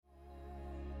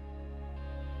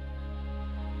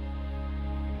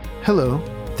Hello,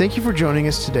 thank you for joining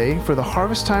us today for the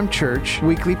Harvest Time Church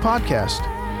weekly podcast.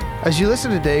 As you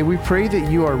listen today, we pray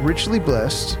that you are richly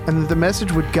blessed and that the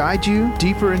message would guide you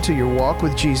deeper into your walk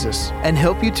with Jesus and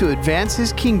help you to advance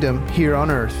His kingdom here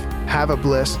on earth. Have a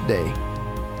blessed day.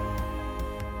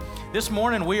 This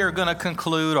morning we are going to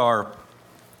conclude our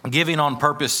Giving on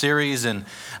Purpose series, and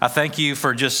I thank you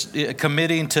for just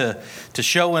committing to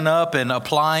showing up and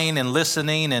applying and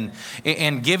listening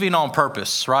and giving on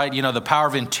purpose, right? You know, the power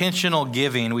of intentional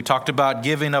giving. We talked about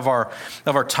giving of our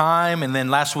time, and then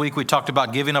last week we talked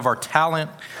about giving of our talent,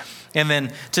 and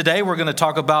then today we're going to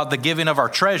talk about the giving of our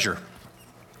treasure.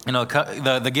 You know,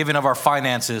 the giving of our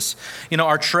finances. You know,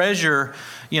 our treasure,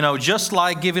 you know, just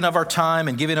like giving of our time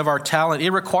and giving of our talent,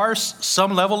 it requires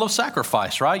some level of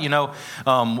sacrifice, right? You know,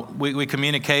 we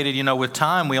communicated, you know, with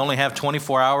time, we only have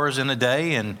 24 hours in a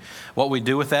day, and what we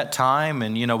do with that time,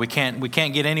 and, you know, we can't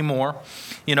get any more.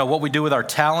 You know, what we do with our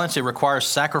talents, it requires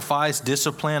sacrifice,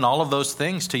 discipline, all of those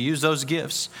things to use those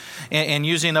gifts. And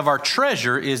using of our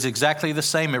treasure is exactly the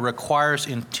same. It requires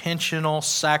intentional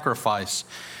sacrifice.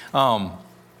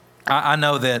 I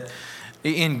know that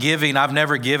in giving, I've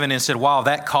never given and said, wow,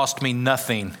 that cost me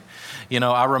nothing. You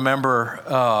know, I remember,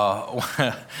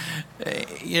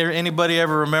 anybody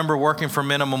ever remember working for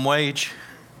minimum wage?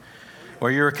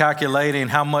 Where you were calculating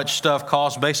how much stuff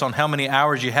costs based on how many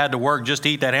hours you had to work just to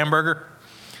eat that hamburger?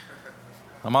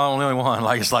 I'm the only one.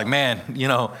 Like, it's like, man, you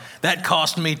know, that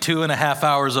cost me 2.5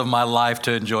 hours of my life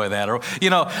to enjoy that. Or,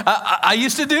 you know, I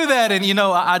used to do that, and, you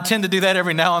know, I tend to do that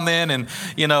every now and then. And,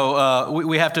 you know,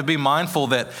 we have to be mindful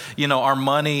that, you know, our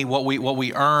money, what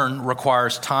we earn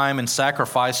requires time and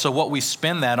sacrifice. So what we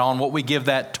spend that on, what we give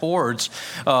that towards,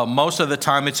 most of the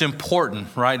time it's important,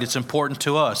 right? It's important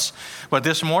to us. But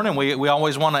this morning, we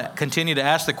always want to continue to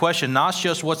ask the question, not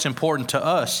just what's important to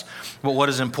us, but what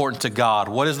is important to God?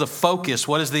 What is the focus?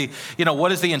 What is the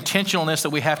intentionalness that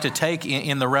we have to take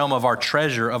in the realm of our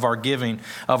treasure, of our giving,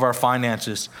 of our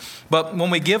finances? But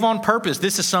when we give on purpose,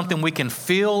 this is something we can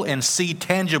feel and see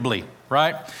tangibly,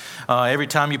 right? Every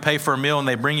time you pay for a meal and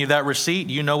they bring you that receipt,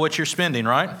 you know what you're spending,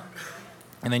 right?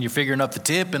 And then you're figuring up the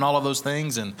tip and all of those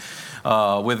things. And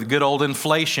with good old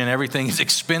inflation, everything is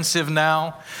expensive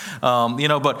now. You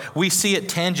know, but we see it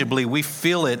tangibly. We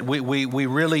feel it. We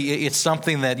really, it's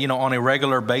something that, you know, on a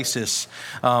regular basis,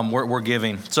 we're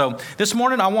giving. So this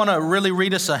morning, I want to really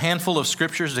read us a handful of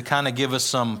scriptures to kind of give us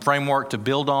some framework to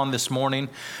build on this morning,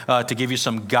 to give you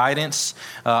some guidance.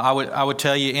 I would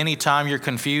tell you, anytime you're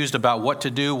confused about what to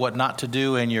do, what not to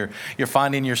do, and you're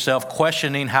finding yourself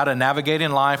questioning how to navigate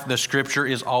in life, the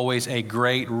scripture is always a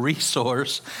great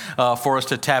resource for us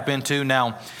to tap into.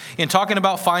 Now, in talking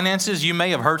about finances, you may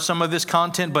have heard some of this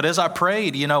content, but as I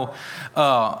prayed, you know,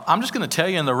 I'm just going to tell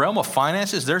you, in the realm of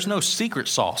finances, there's no secret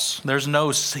sauce. There's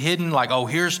no hidden, like, oh,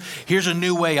 here's a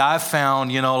new way I've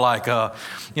found, you know, like a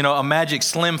magic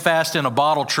slim fast in a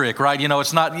bottle trick, right? You know,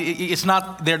 it's not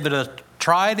there. The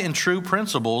tried and true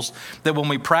principles that when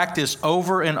we practice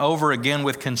over and over again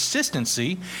with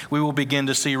consistency, we will begin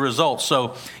to see results.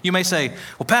 So you may say,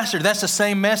 well, Pastor, that's the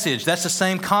same message. That's the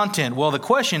same content. Well, the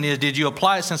question is, did you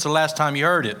apply it since the last time you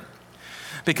heard it?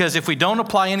 Because if we don't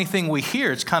apply anything we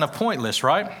hear, it's kind of pointless,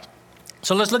 right?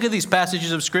 So let's look at these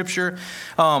passages of Scripture.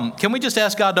 Can we just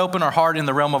ask God to open our heart in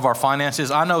the realm of our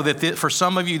finances? I know that for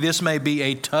some of you, this may be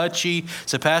a touchy.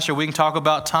 So, Pastor, we can talk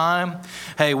about time.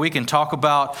 Hey, we can talk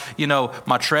about, you know,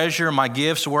 my treasure, my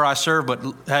gifts, where I serve. But,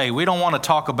 hey, we don't want to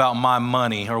talk about my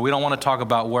money, or we don't want to talk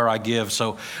about where I give.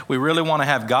 So we really want to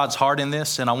have God's heart in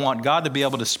this. And I want God to be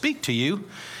able to speak to you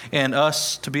and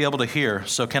us to be able to hear.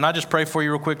 So can I just pray for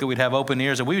you real quick that we'd have open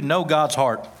ears and we would know God's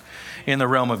heart in the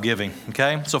realm of giving,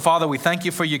 okay? So, Father, we thank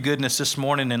you for your goodness this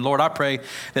morning. And, Lord, I pray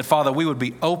that, Father, we would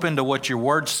be open to what your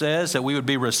word says, that we would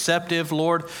be receptive,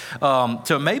 Lord,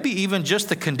 to maybe even just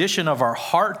the condition of our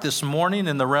heart this morning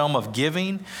in the realm of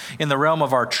giving, in the realm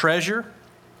of our treasure.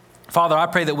 Father, I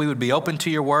pray that we would be open to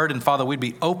your word, and, Father, we'd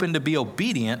be open to be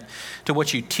obedient to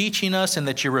what you're teaching us and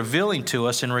that you're revealing to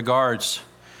us in regards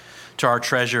to our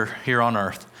treasure here on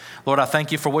earth. Lord, I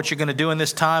thank you for what you're going to do in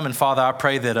this time. And Father, I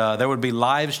pray that there would be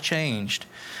lives changed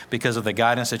because of the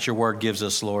guidance that your word gives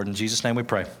us, Lord. In Jesus' name we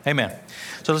pray. Amen.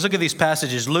 So let's look at these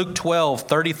passages. Luke 12,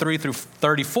 33 through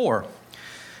 34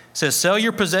 says, sell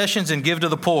your possessions and give to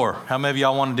the poor. How many of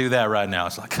y'all want to do that right now?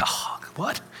 It's like, oh,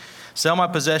 what? Sell my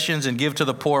possessions and give to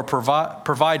the poor.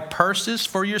 Provide purses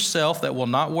for yourself that will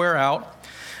not wear out,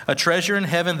 a treasure in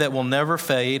heaven that will never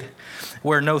fade,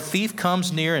 where no thief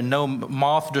comes near and no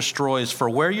moth destroys. For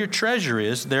where your treasure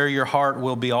is, there your heart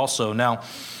will be also. Now,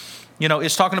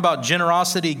 It's talking about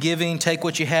generosity, giving, take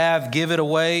what you have, give it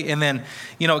away. And then,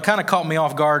 it kind of caught me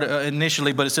off guard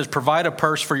initially, but it says provide a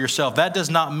purse for yourself. That does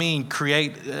not mean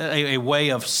create a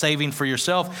way of saving for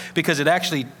yourself, because it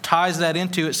actually ties that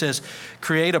into, it says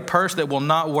create a purse that will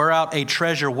not wear out, a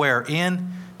treasure where?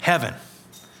 In heaven.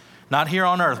 Not here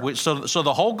on earth. So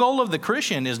the whole goal of the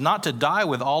Christian is not to die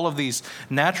with all of these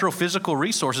natural physical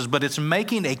resources, but it's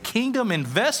making a kingdom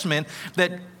investment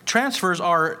that transfers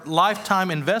our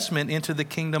lifetime investment into the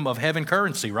kingdom of heaven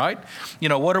currency, right?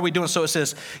 What are we doing? So it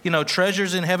says,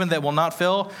 treasures in heaven that will not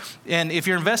fail. And if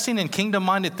you're investing in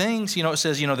kingdom-minded things, it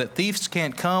says, that thieves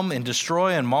can't come and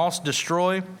destroy and moths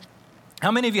destroy.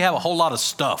 How many of you have a whole lot of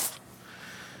stuff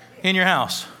in your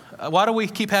house? Why do we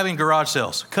keep having garage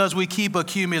sales? Because we keep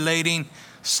accumulating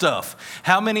stuff.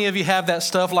 How many of you have that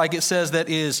stuff, like it says, that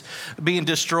is being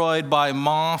destroyed by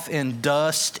moth and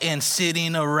dust and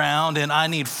sitting around, and I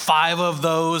need 5 of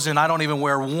those, and I don't even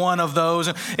wear 1 of those?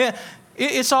 And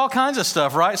it's all kinds of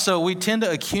stuff, right? So we tend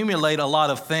to accumulate a lot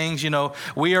of things.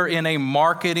 We are in a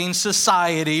marketing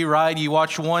society, right? You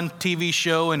watch one TV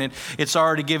show and it's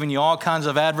already giving you all kinds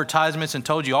of advertisements and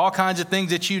told you all kinds of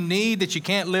things that you need that you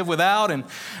can't live without. And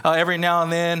every now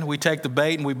and then we take the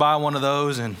bait and we buy one of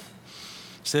those and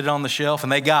sit it on the shelf,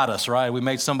 and they got us, right? We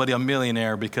made somebody a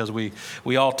millionaire because we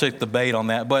all took the bait on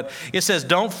that. But it says,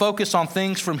 don't focus on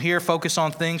things from here, focus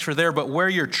on things from there. But where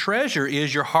your treasure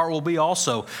is, your heart will be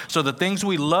also. So the things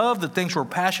we love, the things we're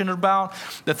passionate about,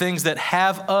 the things that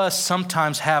have us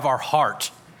sometimes have our heart.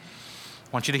 I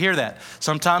want you to hear that.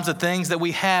 Sometimes the things that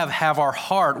we have our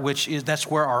heart, that's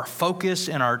where our focus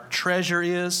and our treasure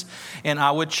is. And I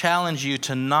would challenge you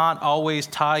to not always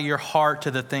tie your heart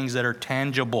to the things that are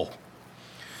tangible,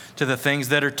 to the things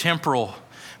that are temporal,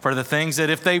 for the things that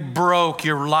if they broke,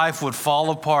 your life would fall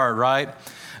apart, right?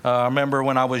 I remember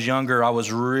when I was younger, I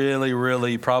was really,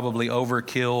 really probably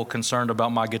overkill concerned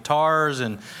about my guitars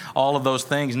and all of those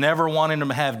things, never wanting them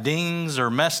to have dings or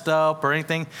messed up or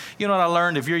anything. You know what I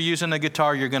learned? If you're using a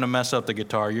guitar, you're going to mess up the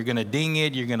guitar. You're going to ding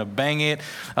it. You're going to bang it.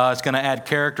 It's going to add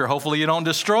character. Hopefully you don't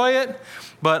destroy it,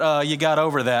 but you got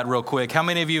over that real quick. How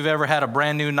many of you have ever had a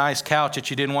brand new nice couch that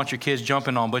you didn't want your kids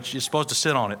jumping on, but you're supposed to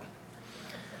sit on it?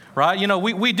 Right?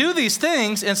 We do these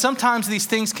things, and sometimes these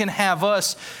things can have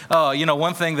us.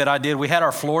 One thing that I did, we had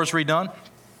our floors redone,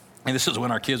 and this is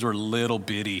when our kids were little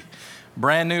bitty.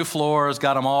 Brand new floors,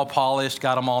 got them all polished,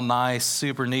 got them all nice,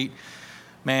 super neat.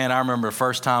 Man, I remember the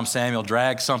first time Samuel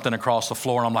dragged something across the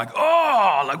floor, and I'm like,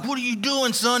 what are you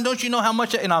doing, son? Don't you know how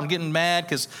much? And I'm getting mad,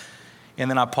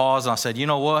 and then I paused, and I said, you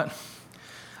know what?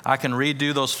 I can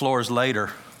redo those floors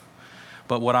later,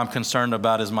 but what I'm concerned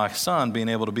about is my son being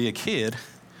able to be a kid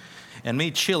and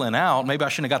me chilling out. Maybe I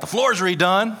shouldn't have got the floors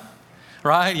redone,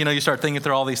 right? You start thinking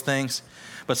through all these things.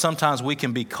 But sometimes we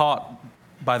can be caught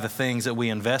by the things that we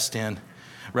invest in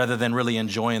rather than really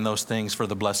enjoying those things for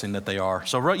the blessing that they are.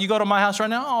 So you go to my house right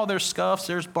now, there's scuffs,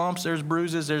 there's bumps, there's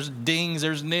bruises, there's dings,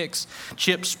 there's nicks,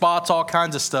 chips, spots, all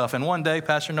kinds of stuff. And one day,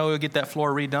 Pastor Noe will get that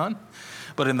floor redone.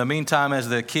 But in the meantime, as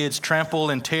the kids trample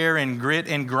and tear and grit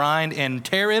and grind and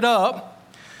tear it up,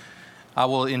 I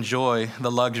will enjoy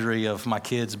the luxury of my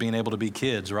kids being able to be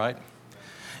kids, right?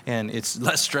 And it's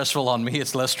less stressful on me.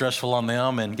 It's less stressful on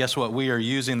them. And guess what? We are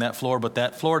using that floor, but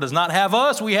that floor does not have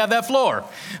us. We have that floor.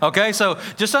 Okay? So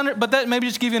but that maybe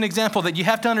just give you an example that you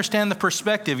have to understand the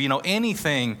perspective.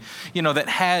 Anything, that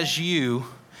has you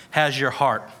has your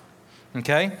heart.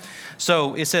 Okay?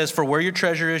 So it says, for where your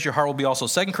treasure is, your heart will be also.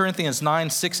 2 Corinthians 9,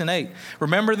 6, and 8.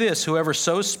 Remember this, whoever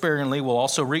sows sparingly will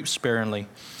also reap sparingly.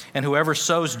 And whoever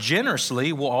sows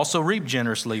generously will also reap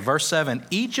generously. Verse 7,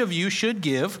 each of you should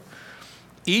give.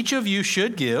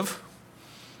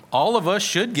 All of us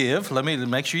should give. Let me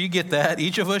make sure you get that.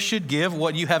 Each of us should give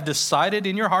what you have decided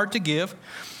in your heart to give.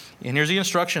 And here's the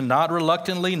instruction, not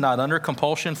reluctantly, not under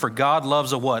compulsion, for God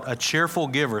loves a what? A cheerful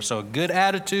giver. So a good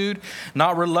attitude,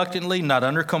 not reluctantly, not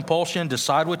under compulsion.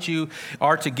 Decide what you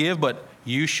are to give, but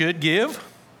you should give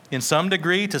in some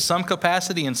degree, to some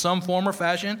capacity, in some form or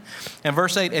fashion. And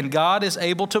verse 8, and God is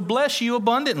able to bless you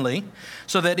abundantly,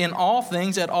 so that in all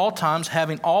things, at all times,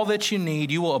 having all that you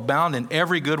need, you will abound in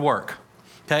every good work.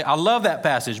 Okay, I love that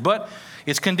passage, but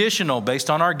it's conditional based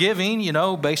on our giving,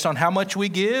 based on how much we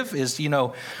give.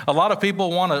 A lot of people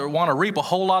want to reap a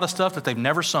whole lot of stuff that they've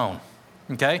never sown.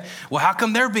 Okay, well, how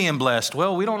come they're being blessed?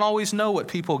 Well, we don't always know what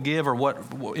people give or what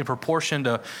in proportion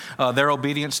to their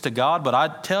obedience to God. But I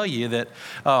tell you that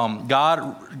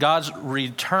God's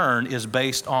return is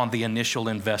based on the initial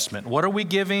investment. What are we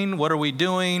giving? What are we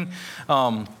doing?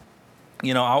 But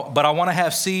I want to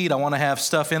have seed. I want to have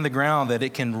stuff in the ground that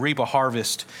it can reap a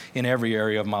harvest in every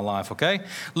area of my life. Okay,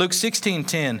 Luke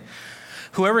 16:10.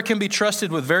 Whoever can be trusted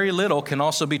with very little can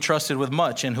also be trusted with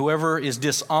much, and whoever is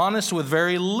dishonest with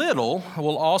very little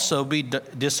will also be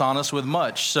dishonest with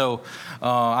much. So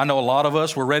I know a lot of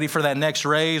us, we're ready for that next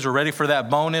raise, we're ready for that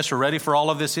bonus, we're ready for all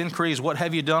of this increase. What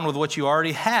have you done with what you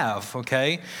already have,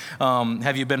 okay?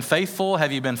 Have you been faithful?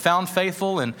 Have you been found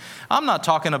faithful? And I'm not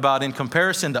talking about in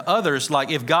comparison to others,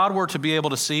 like if God were to be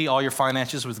able to see all your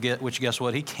finances, which guess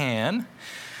what? He can.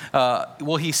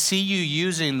 Will he see you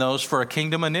using those for a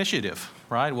kingdom initiative,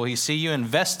 right? Will he see you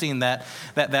investing that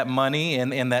money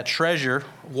and that treasure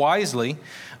wisely?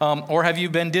 Or have you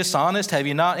been dishonest? Have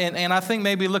you not? And I think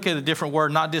maybe look at a different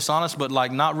word, not dishonest, but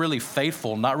like not really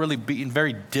faithful, not really being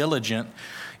very diligent.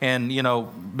 And,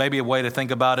 maybe a way to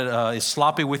think about it is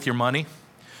sloppy with your money.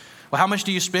 Well, how much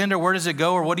do you spend, or where does it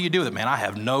go, or what do you do with it? Man, I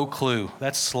have no clue.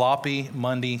 That's sloppy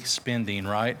money spending,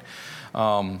 right?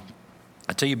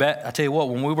 I tell you what,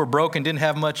 when we were broke and didn't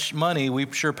have much money, we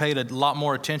sure paid a lot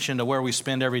more attention to where we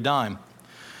spend every dime.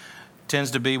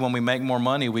 Tends to be when we make more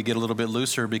money, we get a little bit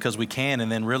looser because we can,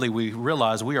 and then really we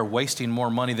realize we are wasting more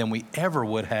money than we ever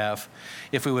would have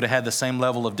if we would have had the same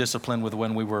level of discipline with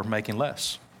when we were making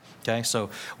less. Okay, so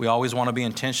we always want to be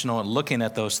intentional in looking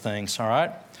at those things, all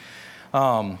right?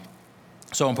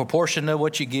 So in proportion to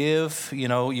what you give,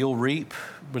 you'll reap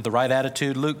with the right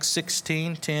attitude. Luke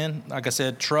 16:10, like I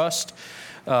said, trust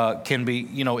can be,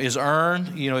 is earned.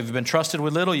 If you've been trusted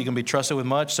with little, you can be trusted with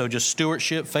much. So just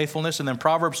stewardship, faithfulness. And then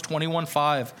Proverbs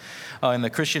 21:5 in the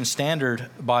Christian Standard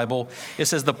Bible, it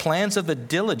says, the plans of the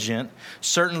diligent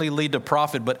certainly lead to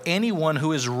profit, but anyone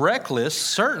who is reckless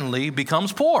certainly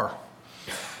becomes poor.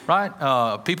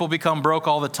 Right? People become broke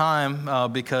all the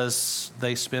time because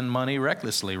they spend money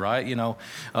recklessly, right?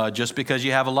 Just because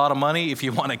you have a lot of money, if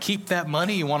you want to keep that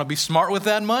money, you want to be smart with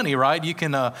that money, right? You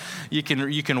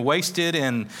can waste it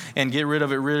and get rid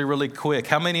of it really, really quick.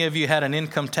 How many of you had an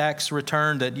income tax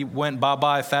return that you went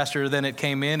bye-bye faster than it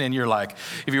came in? And you're like,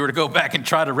 if you were to go back and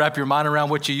try to wrap your mind around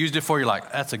what you used it for, you're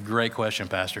like, that's a great question,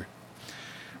 Pastor.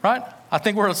 Right? I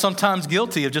think we're sometimes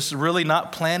guilty of just really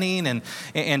not planning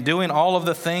and doing all of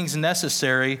the things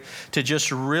necessary to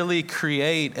just really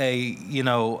create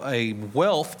a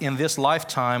wealth in this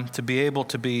lifetime to be able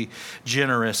to be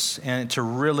generous and to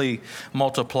really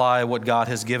multiply what God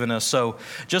has given us. So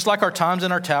just like our times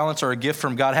and our talents are a gift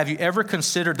from God, have you ever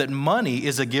considered that money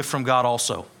is a gift from God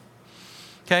also?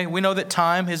 Okay, we know that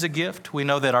time is a gift. We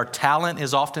know that our talent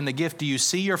is often a gift. Do you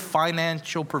see your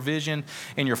financial provision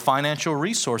and your financial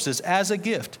resources as a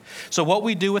gift? So what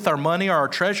we do with our money or our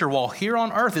treasure while here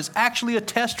on earth is actually a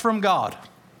test from God.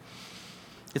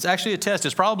 It's actually a test.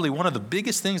 It's probably one of the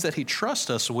biggest things that he trusts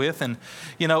us with. And,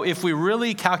 if we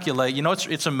really calculate,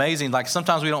 it's amazing. Like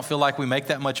sometimes we don't feel like we make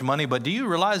that much money, but do you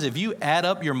realize if you add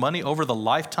up your money over the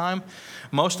lifetime,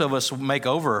 most of us make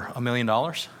over $1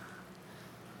 million?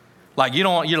 Like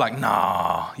you're like,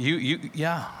 nah,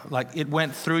 like it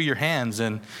went through your hands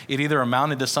and it either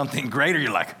amounted to something greater.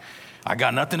 You're like, I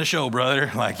got nothing to show,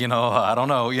 brother. Like, I don't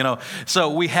know, So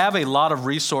we have a lot of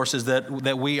resources that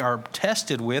we are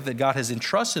tested with, that God has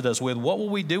entrusted us with. What will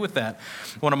we do with that?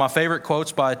 One of my favorite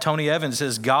quotes by Tony Evans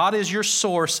says, God is your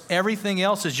source. Everything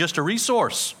else is just a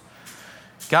resource.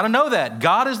 Got to know that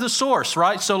God is the source,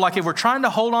 right? So like if we're trying to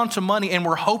hold on to money and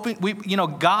we're hoping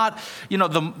God,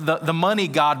 the money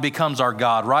God becomes our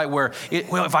God, right?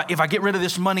 If I get rid of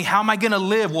this money, how am I going to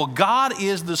live? Well, God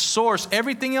is the source.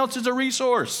 Everything else is a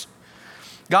resource.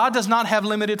 God does not have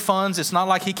limited funds. It's not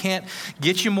like he can't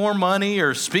get you more money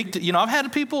or speak to, I've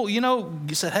had people,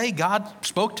 said, hey, God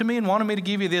spoke to me and wanted me to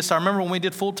give you this. I remember when we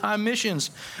did full-time missions,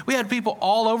 we had people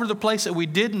all over the place that we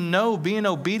didn't know being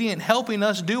obedient, helping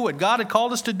us do what God had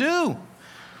called us to do.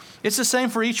 It's the same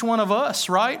for each one of us,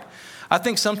 right? I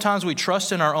think sometimes we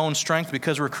trust in our own strength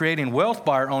because we're creating wealth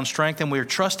by our own strength, and we're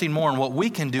trusting more in what we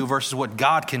can do versus what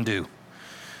God can do.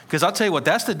 Because I'll tell you what,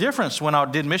 that's the difference when I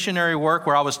did missionary work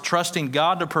where I was trusting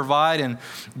God to provide and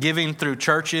giving through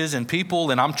churches and people,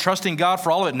 and I'm trusting God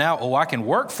for all of it now. I can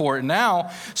work for it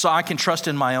now so I can trust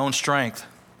in my own strength.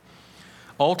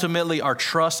 Ultimately, our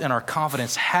trust and our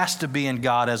confidence has to be in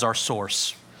God as our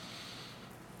source,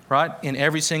 right? In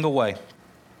every single way.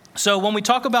 So when we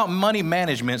talk about money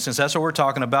management, since that's what we're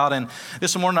talking about, and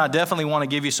this morning I definitely want to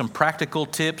give you some practical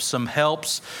tips, some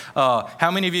helps.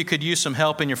 How many of you could use some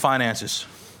help in your finances?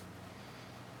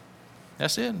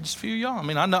 That's it, just a few of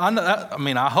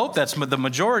y'all. I hope that's the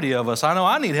majority of us. I know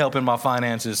I need help in my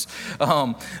finances.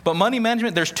 But money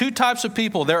management, there's two types of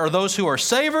people. There are those who are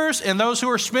savers and those who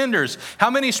are spenders.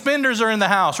 How many spenders are in the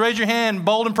house? Raise your hand,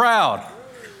 bold and proud.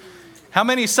 How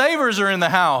many savers are in the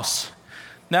house?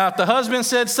 Now, if the husband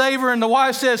said saver and the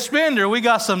wife said spender, we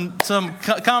got some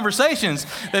conversations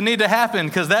that need to happen,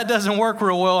 because that doesn't work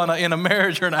real well in a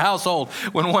marriage or in a household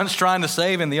when one's trying to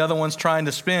save and the other one's trying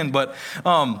to spend. But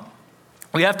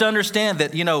we have to understand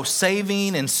that,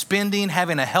 saving and spending,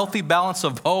 having a healthy balance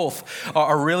of both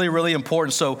are really, really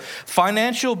important. So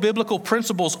financial biblical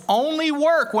principles only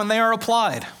work when they are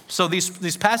applied. So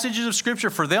these passages of Scripture,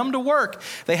 for them to work,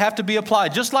 they have to be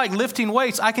applied. Just like lifting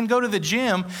weights, I can go to the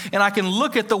gym and I can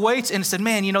look at the weights and say,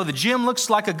 man, the gym looks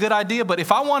like a good idea, but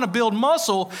if I want to build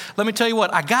muscle, let me tell you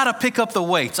what, I got to pick up the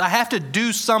weights. I have to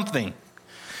do something.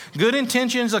 Good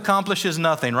intentions accomplishes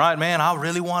nothing, right? Man, I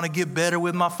really want to get better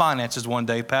with my finances one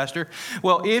day, Pastor.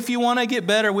 Well, if you want to get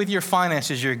better with your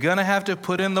finances, you're going to have to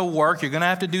put in the work. You're going to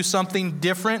have to do something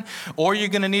different, or you're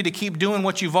going to need to keep doing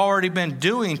what you've already been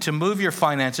doing to move your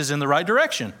finances in the right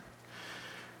direction,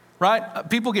 right?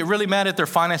 People get really mad at their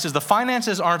finances. The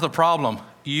finances aren't the problem.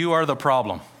 You are the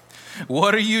problem.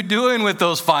 What are you doing with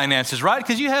those finances, right?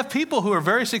 Because you have people who are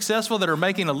very successful that are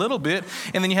making a little bit,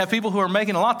 and then you have people who are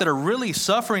making a lot that are really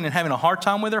suffering and having a hard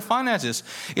time with their finances.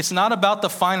 It's not about the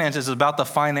finances, it's about the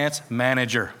finance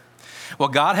manager. Well,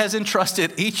 God has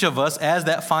entrusted each of us as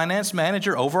that finance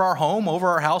manager over our home, over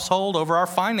our household, over our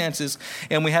finances,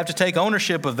 and we have to take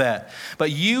ownership of that. But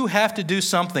you have to do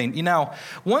something.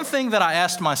 One thing that I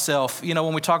asked myself,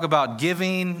 when we talk about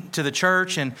giving to the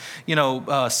church and,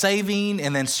 saving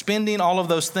and then spending, all of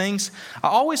those things, I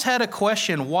always had a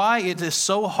question, why it is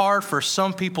so hard for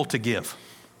some people to give.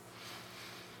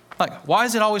 Like, why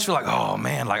does it always feel like, oh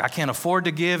man, like I can't afford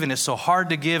to give and it's so hard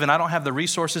to give and I don't have the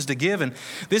resources to give? And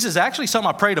this is actually something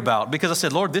I prayed about, because I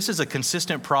said, Lord, this is a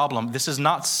consistent problem. This is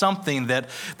not something that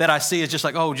I see as just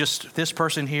like, oh, just this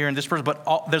person here and this person,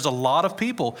 but there's a lot of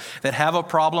people that have a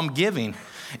problem giving.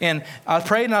 And I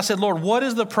prayed and I said, Lord, what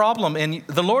is the problem? And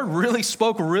the Lord really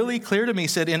spoke really clear to me. He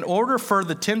said, in order for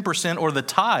the 10% or the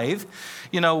tithe,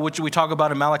 which we talk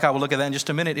about in Malachi, we'll look at that in just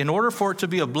a minute. In order for it to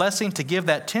be a blessing to give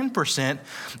that 10%,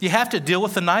 you have to deal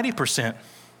with the 90%.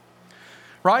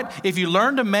 Right? If you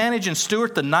learn to manage and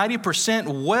steward the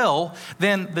 90% well,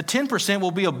 then the 10%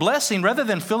 will be a blessing rather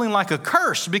than feeling like a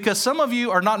curse, because some of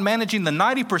you are not managing the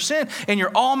 90% and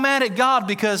you're all mad at God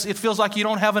because it feels like you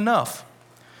don't have enough.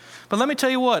 But let me tell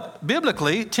you what,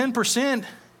 biblically, 10%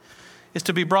 is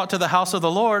to be brought to the house of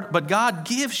the Lord, but God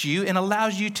gives you and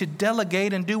allows you to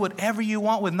delegate and do whatever you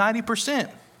want with 90%.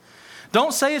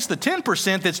 Don't say it's the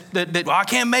 10% that I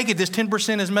can't make it, this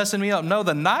 10% is messing me up. No,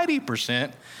 the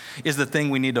 90% is the thing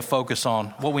we need to focus on,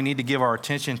 what we need to give our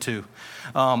attention to.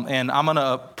 And I'm going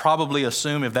to probably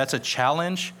assume if that's a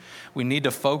challenge, we need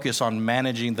to focus on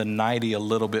managing the 90 a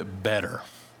little bit better,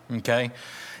 okay?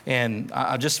 And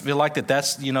I just feel like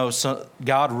that's, so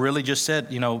God really just said,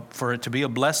 for it to be a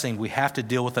blessing, we have to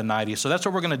deal with the 90. So that's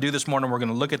what we're going to do this morning. We're going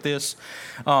to look at this,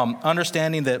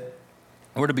 understanding that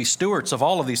we're to be stewards of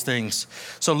all of these things.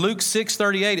 So Luke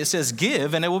 6:38, it says,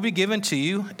 give, and it will be given to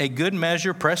you, a good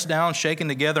measure, pressed down, shaken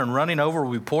together, and running over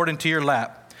will be poured into your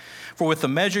lap. For with the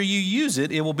measure you use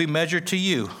it, it will be measured to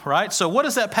you, right? So what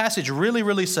is that passage really,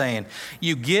 really saying?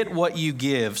 You get what you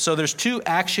give. So there's two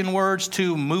action words,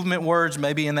 two movement words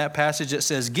maybe in that passage that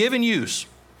says give and use.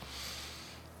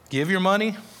 Give your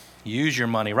money, use your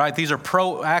money, right? These are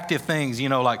proactive things,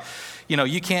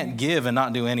 you can't give and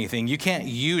not do anything. You can't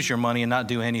use your money and not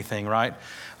do anything, right?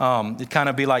 It'd kind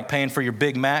of be like paying for your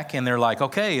Big Mac and they're like,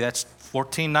 okay, that's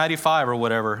 $14.95 or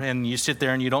whatever, and you sit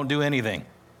there and you don't do anything.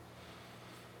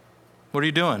 What are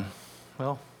you doing?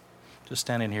 Well, just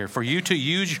standing here. For you to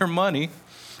use your money,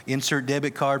 insert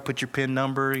debit card, put your PIN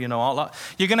number, you're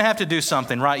going to have to do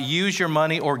something, right? Use your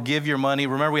money or give your money.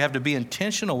 Remember, we have to be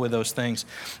intentional with those things.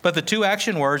 But the two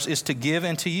action words is to give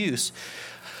and to use.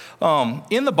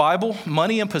 In the Bible,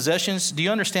 money and possessions, do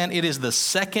you understand it is the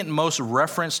second most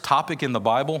referenced topic in the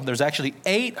Bible? There's actually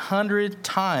 800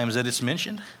 times that it's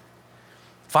mentioned.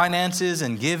 Finances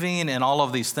and giving and all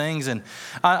of these things. And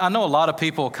I know a lot of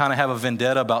people kind of have a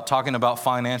vendetta about talking about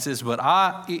finances, but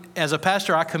as a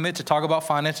pastor, I commit to talk about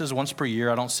finances once per year.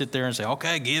 I don't sit there and say,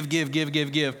 okay,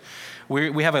 give.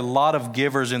 We have a lot of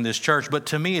givers in this church, but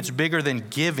to me, it's bigger than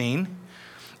giving,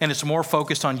 and it's more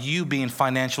focused on you being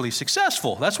financially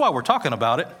successful. That's why we're talking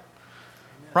about it.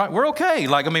 Right? We're okay.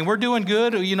 We're doing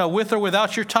good, with or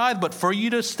without your tithe, but for you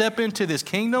to step into this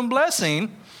kingdom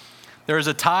blessing, there is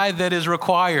a tithe that is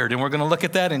required, and we're going to look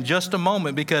at that in just a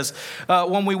moment, because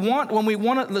when we want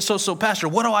to, so Pastor,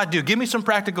 what do I do? Give me some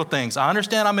practical things. I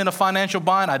understand I'm in a financial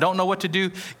bind. I don't know what to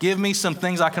do. Give me some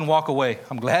things I can walk away.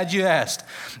 I'm glad you asked.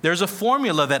 There's a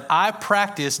formula that I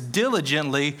practice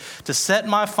diligently to set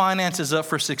my finances up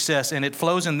for success, and it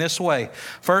flows in this way.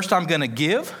 First, I'm going to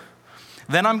give,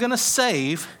 then I'm going to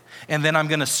save, and then I'm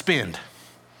going to spend.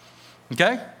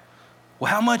 Okay?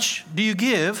 Well, how much do you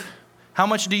give? How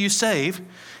much do you save?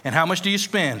 And how much do you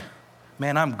spend?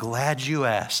 Man, I'm glad you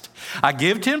asked. I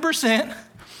give 10%,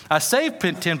 I save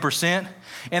 10%,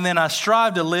 and then I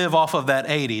strive to live off of that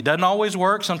 80. Doesn't always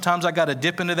work. Sometimes I got to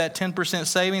dip into that 10%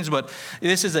 savings, but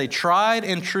this is a tried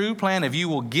and true plan. If you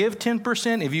will give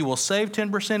 10%, if you will save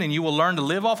 10%, and you will learn to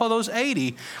live off of those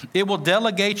 80, it will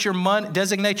designate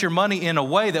your money in a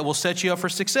way that will set you up for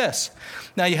success.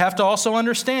 Now, you have to also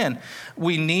understand,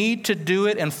 we need to do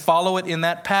it and follow it in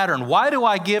that pattern. Why do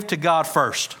I give to God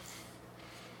first?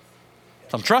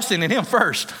 I'm trusting in him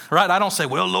first, right? I don't say,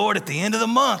 well, Lord, at the end of the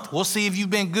month, we'll see if you've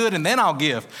been good and then I'll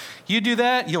give. You do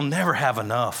that, you'll never have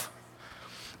enough.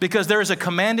 Because there is a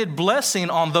commanded blessing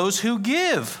on those who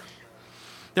give.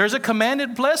 There's a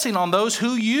commanded blessing on those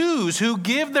who use, who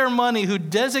give their money, who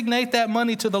designate that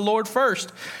money to the Lord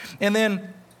first. And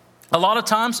then a lot of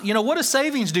times, what does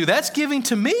savings do? That's giving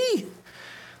to me.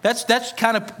 That's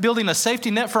kind of building a safety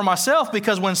net for myself,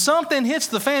 because when something hits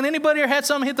the fan, anybody ever had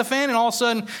something hit the fan and all of a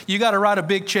sudden you got to write a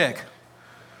big check?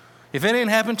 If it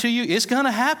ain't happened to you, it's going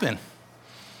to happen.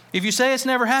 If you say it's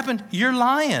never happened, you're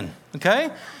lying, okay?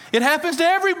 It happens to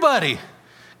everybody.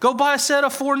 Go buy a set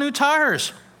of 4 new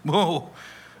tires. Whoa,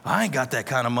 I ain't got that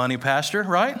kind of money, Pastor,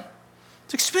 right?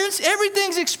 It's expensive.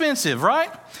 Everything's expensive,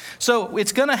 right? So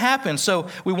it's going to happen. So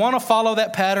we want to follow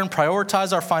that pattern,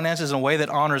 prioritize our finances in a way that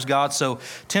honors God. So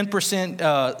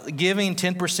 10% giving,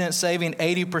 10% saving,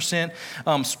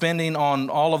 80% spending on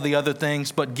all of the other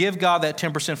things. But give God that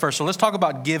 10% first. So let's talk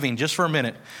about giving just for a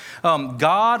minute.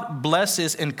 God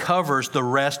blesses and covers the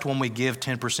rest when we give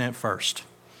 10% first.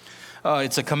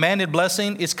 It's a commanded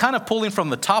blessing. It's kind of pulling from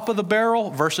the top of the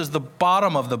barrel versus the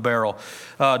bottom of the barrel.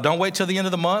 Don't wait till the end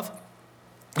of the month.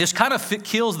 This kind of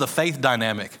kills the faith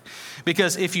dynamic,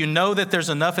 because if you know that there's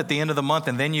enough at the end of the month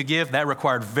and then you give, that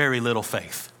required very little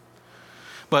faith.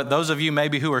 But those of you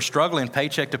maybe who are struggling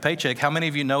paycheck to paycheck, how many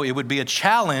of you know it would be a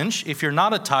challenge if you're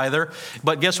not a tither?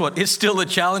 But guess what? It's still a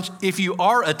challenge if you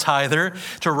are a tither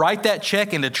to write that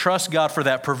check and to trust God for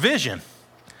that provision.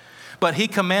 But he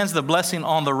commands the blessing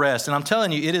on the rest. And I'm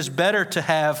telling you, it is better to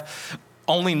have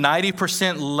only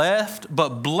 90% left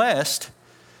but blessed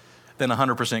than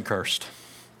 100% cursed.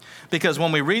 Because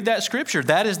when we read that scripture,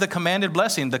 that is the commanded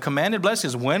blessing. The commanded blessing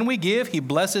is when we give, he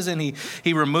blesses and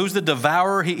he removes the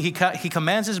devourer. He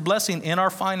commands his blessing in our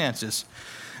finances.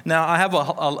 Now,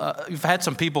 I've had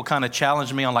some people kind of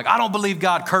challenge me on I don't believe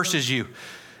God curses you.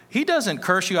 He doesn't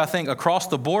curse you, I think, across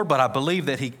the board, but I believe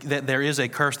that there is a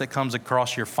curse that comes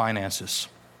across your finances.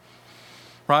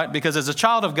 Right? Because as a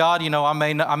child of God,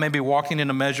 I may be walking in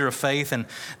a measure of faith and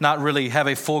not really have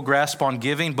a full grasp on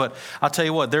giving. But I'll tell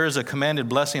you what, there is a commanded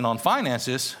blessing on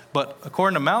finances. But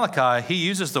according to Malachi, he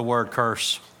uses the word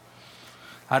curse.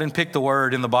 I didn't pick the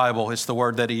word in the Bible. It's the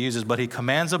word that he uses. But he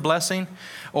commands a blessing,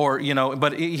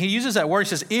 but he uses that word. He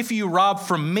says, if you rob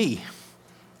from me.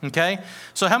 Okay?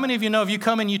 So how many of you know if you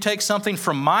come and you take something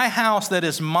from my house that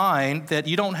is mine that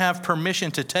you don't have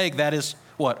permission to take, that is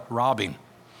what? Robbing.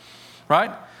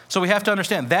 Right? So we have to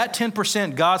understand that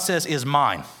 10% God says is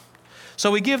mine. So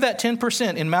we give that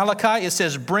 10%. In Malachi, it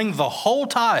says bring the whole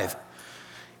tithe.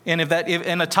 And if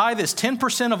a tithe is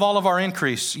 10% of all of our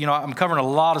increase, I'm covering a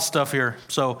lot of stuff here,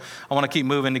 so I want to keep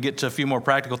moving to get to a few more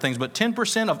practical things. But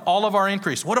 10% of all of our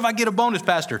increase. What if I get a bonus,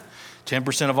 Pastor?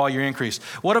 10% of all your increase.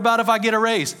 What about if I get a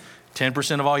raise?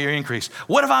 10% of all your increase.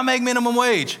 What if I make minimum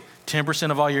wage?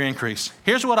 10% of all your increase.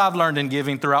 Here's what I've learned in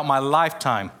giving throughout my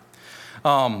lifetime.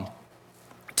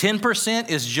 10%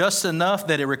 is just enough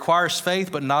that it requires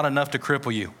faith, but not enough to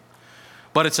cripple you.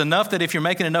 But it's enough that if you're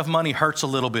making enough money, hurts a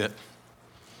little bit.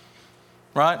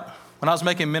 Right? When I was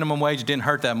making minimum wage, it didn't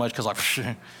hurt that much because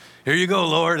here you go,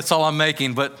 Lord, that's all I'm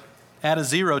making. But add a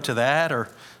zero to that or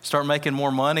start making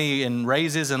more money and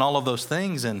raises and all of those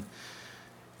things, and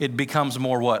it becomes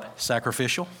more what?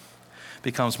 Sacrificial,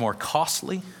 becomes more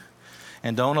costly.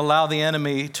 And don't allow the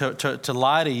enemy to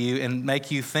lie to you and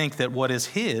make you think that what is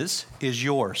his is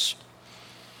yours.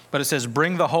 But it says,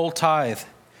 bring the whole tithe.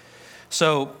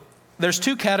 So there's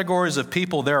 2 categories of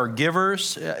people. There are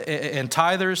givers and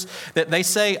tithers that they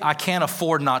say, I can't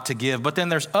afford not to give. But then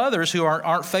there's others who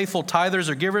aren't faithful tithers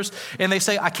or givers, and they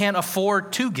say, I can't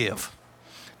afford to give.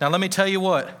 Now, let me tell you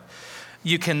what.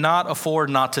 You cannot afford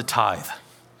not to tithe.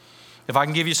 If I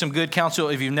can give you some good counsel,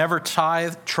 if you've never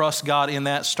tithed, trust God in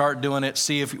that. Start doing it.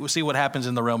 See what happens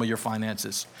in the realm of your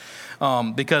finances.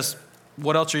 Because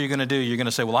what else are you going to do? You're going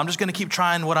to say, well, I'm just going to keep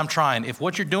trying what I'm trying. If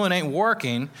what you're doing ain't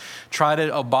working, try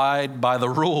to abide by the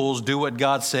rules. Do what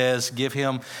God says. Give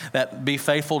him that. Be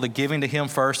faithful to giving to him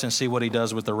first and see what he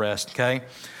does with the rest, okay?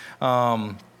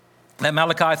 At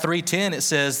Malachi 3:10, it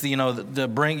says,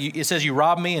 it says, you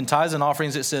rob me in tithes and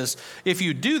offerings. It says, if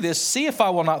you do this, see if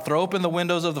I will not throw open the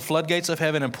windows of the floodgates of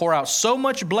heaven and pour out so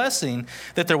much blessing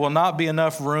that there will not be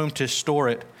enough room to store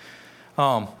it.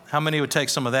 How many would take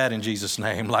some of that in Jesus'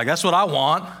 name? Like, that's what I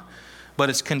want. But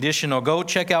it's conditional. Go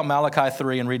check out Malachi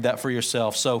 3 and read that for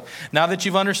yourself. So now that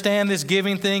you've understand this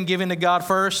giving thing, giving to God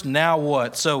first, now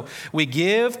what? So we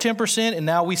give 10% and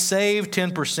now we save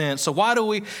 10%. So how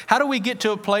do we get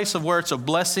to a place of where it's a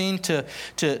blessing to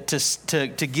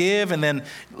give? And then,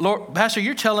 Lord, Pastor,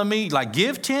 you're telling me like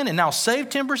give 10 and now save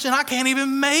 10%? I can't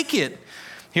even make it.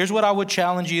 Here's what I would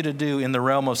challenge you to do in the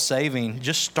realm of saving.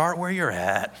 Just start where you're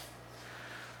at.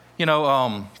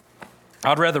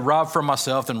 I'd rather rob from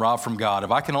myself than rob from God. If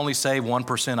I can only save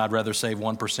 1%, I'd rather save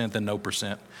 1% than no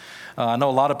percent. I know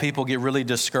a lot of people get really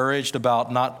discouraged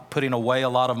about not putting away a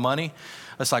lot of money.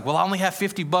 It's like, well, I only have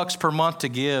 $50 per month to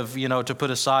give, to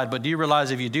put aside. But do you realize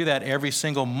if you do that every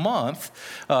single month,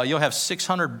 you'll have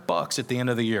 $600 at the end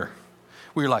of the year?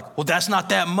 We're like, well, that's not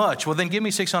that much. Well, then give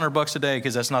me $600 a day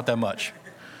because that's not that much.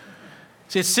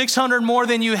 See, it's 600 more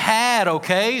than you had,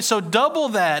 okay? So double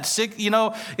that.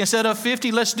 Instead of 50,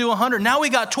 let's do 100. Now we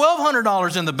got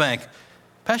 $1,200 in the bank.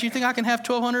 Pastor, you think I can have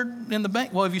 $1,200 in the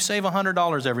bank? Well, if you save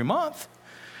 $100 every month,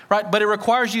 right? But it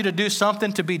requires you to do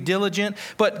something, to be diligent.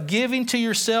 But giving to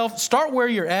yourself, start where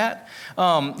you're at.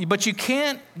 But you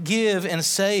can't give and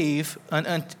save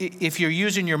if you're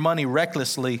using your money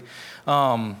recklessly.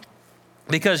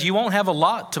 Because you won't have a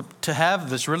lot to have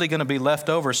that's really going to be left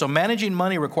over. So managing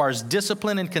money requires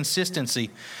discipline and consistency.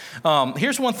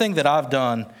 Here's one thing that I've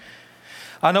done.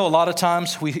 I know a lot of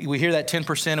times we hear that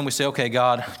 10% and we say, okay,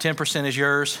 God, 10% is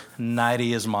yours,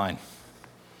 90 is mine.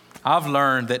 I've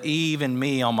learned that even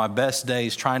me on my best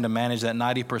days trying to manage that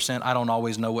 90%, I don't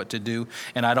always know what to do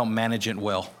and I don't manage it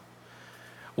well.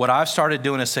 What I've started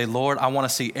doing is say, Lord, I want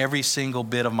to see every single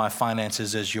bit of my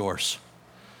finances as yours.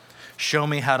 Show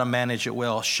me how to manage it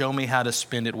well. Show me how to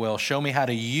spend it well. Show me how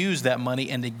to use that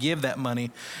money and to give that money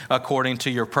according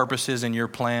to your purposes and your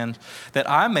plans, that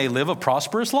I may live a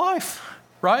prosperous life,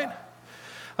 right?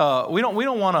 We don't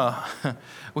want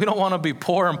to be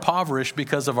poor and impoverished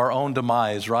because of our own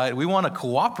demise, right? We want to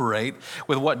cooperate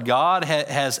with what God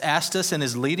has asked us and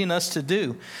is leading us to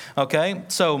do. Okay,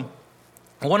 so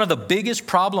one of the biggest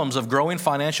problems of growing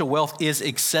financial wealth is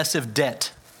excessive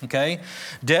debt. Okay,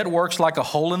 debt works like a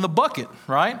hole in the bucket,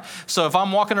 right? So if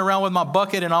I'm walking around with my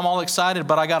bucket and I'm all excited,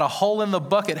 but I got a hole in the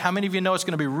bucket, how many of you know it's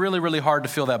going to be really, really hard to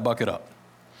fill that bucket up?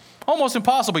 Almost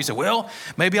impossible. You say, well,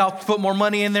 maybe I'll put more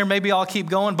money in there, maybe I'll keep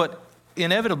going, but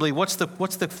inevitably, what's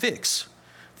the fix?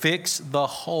 Fix the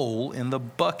hole in the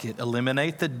bucket.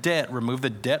 Eliminate the debt. Remove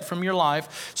the debt from your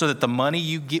life so that the money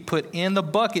you get put in the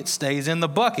bucket stays in the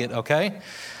bucket, okay?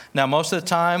 Now, most of the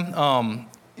time,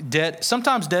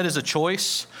 sometimes debt is a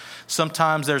choice.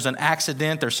 Sometimes there's an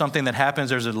accident. There's something that happens.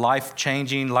 There's a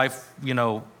life-changing,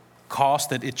 cost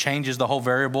that it changes the whole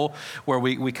variable where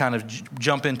we kind of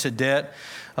jump into debt.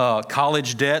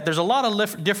 College debt. There's a lot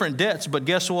of different debts, but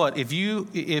guess what? If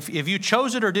you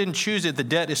chose it or didn't choose it, the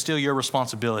debt is still your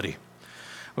responsibility.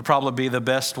 Would probably be the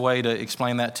best way to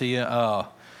explain that to you.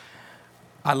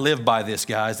 I live by this,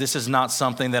 guys. This is not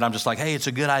something that I'm just like, hey, it's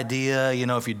a good idea,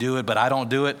 if you do it, but I don't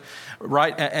do it.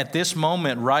 Right at this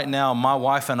moment, right now, my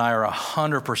wife and I are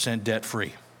 100%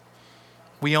 debt-free.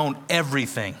 We own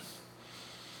everything.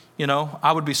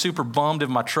 I would be super bummed if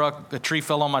a tree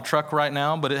fell on my truck right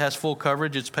now, but it has full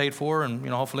coverage, it's paid for, and,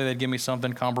 hopefully they'd give me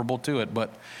something comparable to it.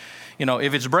 But,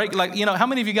 if it's how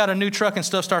many of you got a new truck and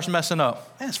stuff starts messing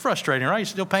up? It's frustrating, right? You're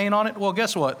still paying on it? Well,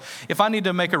 guess what? If I need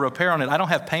to make a repair on it, I don't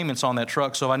have payments on that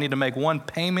truck, so if I need to make one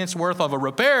payment's worth of a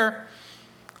repair,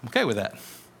 I'm okay with that.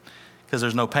 Because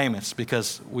there's no payments,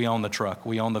 because we own the truck,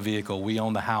 we own the vehicle, we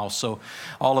own the house. So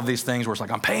all of these things where it's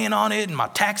like I'm paying on it and my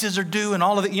taxes are due and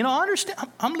all of it. I understand.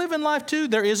 I'm living life too.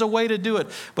 There is a way to do it,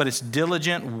 but it's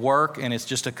diligent work and it's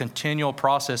just a continual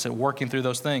process at working through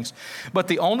those things. But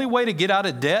the only way to get out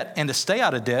of debt and to stay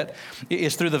out of debt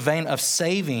is through the vein of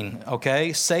saving,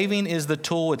 okay? Saving is the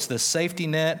tool. It's the safety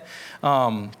net.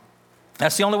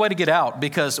 That's the only way to get out,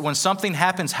 because when something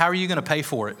happens, how are you going to pay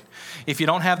for it? If you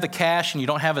don't have the cash and you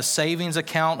don't have a savings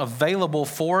account available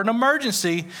for an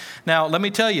emergency, now let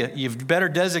me tell you, you better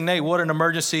designate what an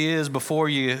emergency is before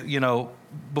you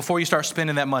start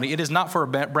spending that money. It is not for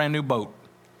a brand new boat.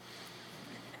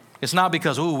 It's not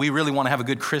because, we really want to have a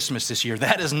good Christmas this year.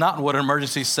 That is not what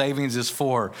emergency savings is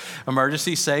for.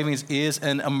 Emergency savings is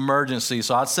an emergency.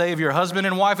 So I'd say if you're husband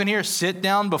and wife in here, sit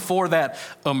down before that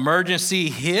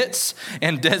emergency hits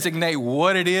and designate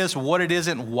what it is, what it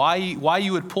isn't, why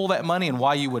you would pull that money and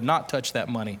why you would not touch that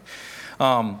money.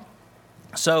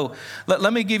 So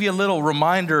let me give you a little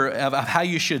reminder of how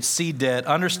you should see debt.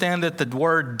 Understand that the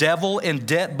word devil and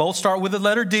debt both start with the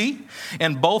letter D,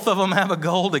 and both of them have a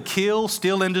goal to kill,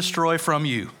 steal, and destroy from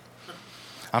you.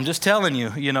 I'm just telling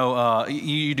you,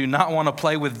 you do not want to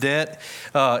play with debt.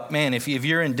 Man, if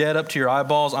you're in debt up to your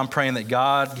eyeballs, I'm praying that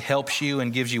God helps you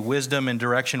and gives you wisdom and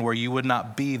direction where you would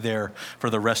not be there for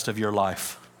the rest of your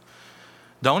life.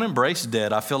 Don't embrace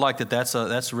debt. I feel like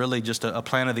that's really just a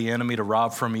plan of the enemy to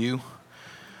rob from you.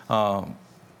 I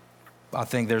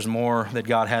think there's more that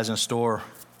God has in store.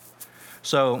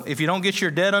 So if you don't get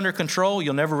your debt under control,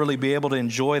 you'll never really be able to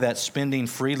enjoy that spending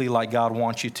freely like God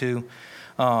wants you to.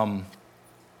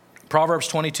 Proverbs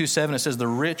 22:7, it says, the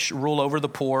rich rule over the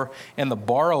poor, and the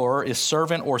borrower is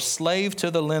servant or slave to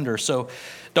the lender. So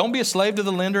don't be a slave to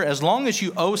the lender. As long as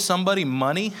you owe somebody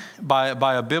money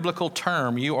by a biblical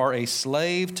term, you are a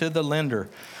slave to the lender.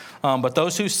 But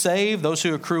those who save, those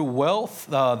who accrue wealth,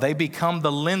 they become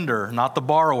the lender, not the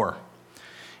borrower.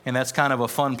 And that's kind of a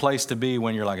fun place to be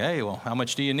when you're like, hey, well, how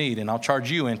much do you need? And I'll charge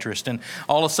you interest. And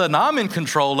all of a sudden, I'm in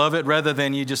control of it rather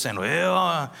than you just saying,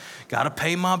 well, got to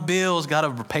pay my bills, got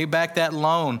to pay back that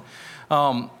loan.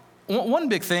 One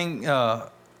big thing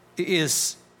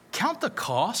is count the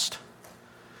cost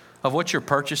of what you're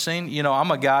purchasing.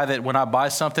 I'm a guy that when I buy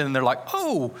something and they're like,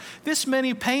 oh, this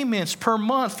many payments per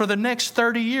month for the next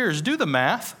 30 years. Do the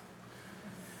math.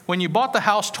 When you bought the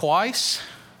house twice,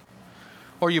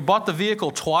 or you bought the vehicle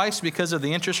twice because of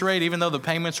the interest rate, even though the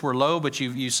payments were low, but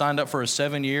you signed up for a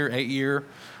 7-year, 8-year.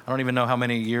 I don't even know how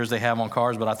many years they have on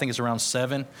cars, but I think it's around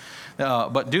 7.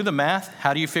 But do the math.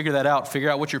 How do you figure that out? Figure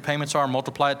out what your payments are,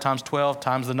 multiply it times 12,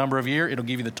 times the number of years. It'll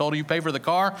give you the total you pay for the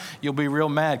car. You'll be real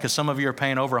mad because some of you are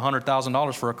paying over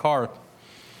 $100,000 for a car.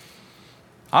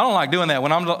 I don't like doing that.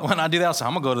 When I do that, I say,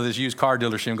 I'm going to go to this used car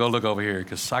dealership and go look over here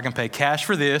because I can pay cash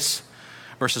for this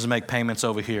versus make payments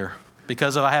over here.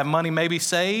 Because if I have money maybe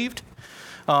saved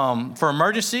for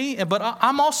emergency, but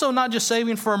I'm also not just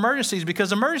saving for emergencies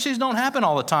because emergencies don't happen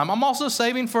all the time. I'm also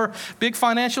saving for big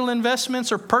financial investments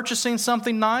or purchasing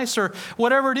something nice or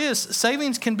whatever it is.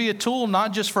 Savings can be a tool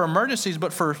not just for emergencies,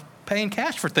 but for paying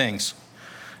cash for things.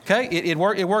 Okay, it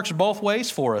works both ways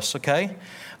for us, okay?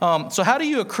 So how do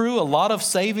you accrue a lot of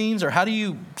savings or how do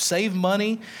you save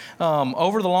money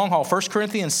over the long haul? 1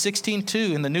 Corinthians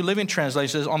 16:2 in the New Living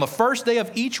Translation says, on the first day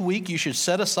of each week, you should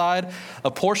set aside a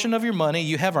portion of your money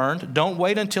you have earned. Don't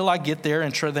wait until I get there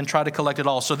and then try to collect it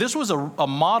all. So this was a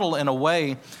model in a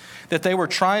way that they were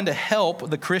trying to help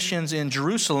the Christians in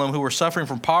Jerusalem who were suffering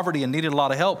from poverty and needed a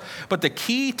lot of help. But the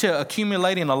key to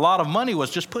accumulating a lot of money was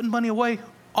just putting money away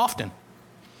often.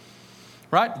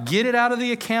 Right? Get it out of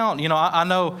the account. I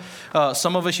know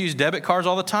some of us use debit cards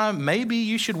all the time. Maybe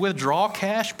you should withdraw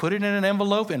cash, put it in an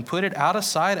envelope, and put it out of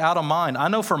sight, out of mind. I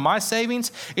know for my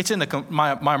savings, it's in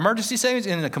my emergency savings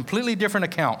in a completely different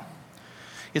account.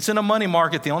 It's in a money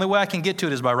market. The only way I can get to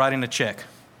it is by writing a check.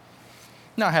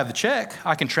 Now I have the check.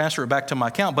 I can transfer it back to my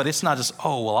account, but it's not just,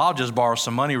 I'll just borrow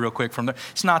some money real quick from there.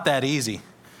 It's not that easy.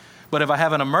 But if I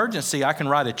have an emergency, I can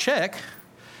write a check,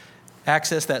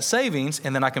 access that savings,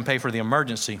 and then I can pay for the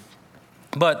emergency.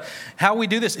 But how we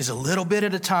do this is a little bit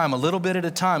at a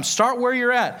time. Start where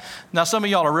you're at. Now, some of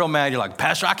y'all are real mad. You're like,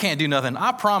 Pastor, I can't do nothing.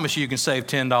 I promise you can save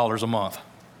 $10 a month.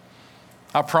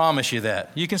 I promise you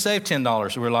that. You can save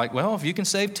 $10. We're like, well, if you can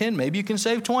save 10, maybe you can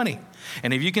save 20.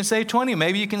 And if you can save 20,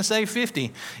 maybe you can save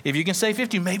 50. If you can save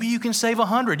 50, maybe you can save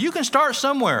 100. You can start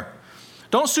somewhere.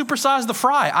 Don't supersize the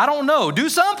fry. I don't know. Do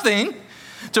something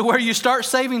to where you start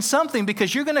saving something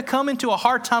because you're going to come into a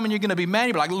hard time and you're going to be mad.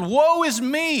 You're like, woe is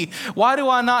me. Why do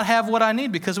I not have what I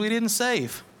need? Because we didn't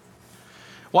save.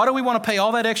 Why do we want to pay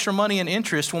all that extra money in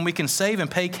interest when we can save and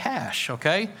pay cash,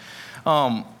 okay?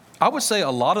 I would say a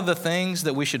lot of the things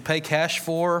that we should pay cash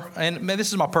for, and this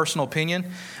is my personal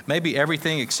opinion, maybe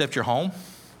everything except your home.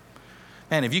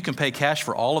 And if you can pay cash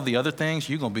for all of the other things,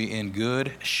 you're going to be in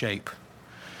good shape.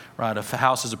 Right, a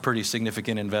house is a pretty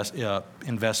significant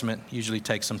investment. Usually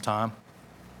takes some time,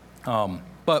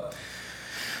 but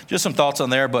just some thoughts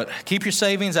on there. But keep your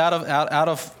savings out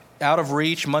of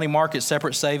reach. Money market,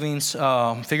 separate savings.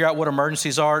 Figure out what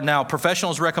emergencies are. Now,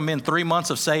 professionals recommend 3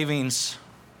 months of savings.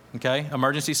 Okay,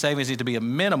 emergency savings need to be a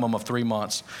minimum of 3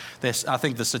 months. I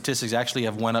think the statistics actually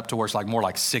have went up to where it's more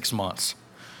like 6 months.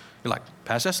 You're like,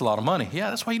 Pastor, that's a lot of money.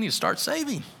 Yeah, that's why you need to start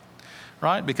saving.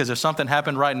 Right? Because if something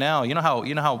happened right now, you know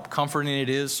how comforting it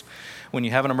is when you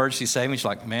have an emergency savings.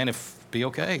 You're like, man, be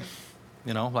okay.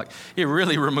 It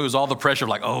really removes all the pressure of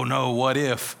like, oh no, what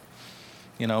if?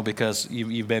 Because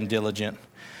you've been diligent.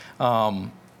 I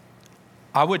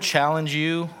would challenge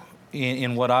you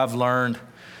in what I've learned.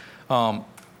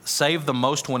 Save the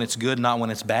most when it's good, not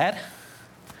when it's bad.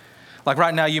 Like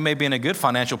right now, you may be in a good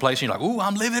financial place and you're like, ooh,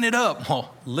 I'm living it up.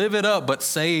 Well, live it up, but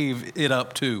save it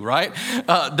up too, right?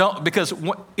 Because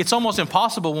it's almost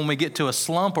impossible when we get to a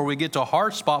slump or we get to a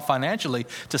hard spot financially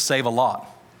to save a lot.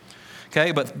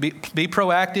 Okay, but be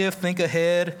proactive, think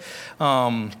ahead,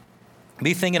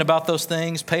 be thinking about those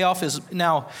things. Payoff is,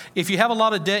 now, if you have a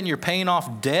lot of debt and you're paying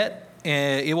off debt,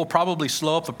 it will probably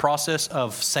slow up the process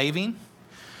of saving.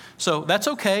 So that's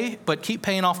okay, but keep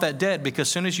paying off that debt, because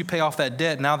as soon as you pay off that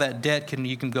debt, now that debt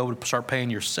you can go to start paying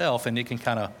yourself, and it can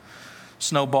kind of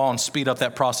snowball and speed up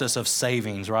that process of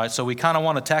savings, right? So we kind of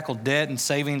want to tackle debt and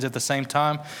savings at the same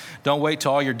time. Don't wait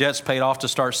till all your debt's paid off to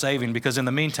start saving, because in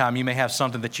the meantime, you may have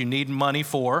something that you need money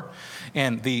for,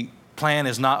 and the plan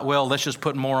is not, well, let's just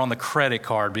put more on the credit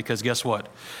card, because guess what?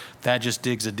 That just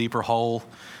digs a deeper hole.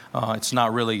 It's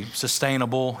not really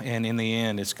sustainable, and in the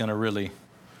end, it's going to really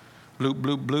bloop,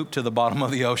 bloop, bloop to the bottom of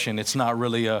the ocean. It's not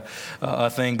really a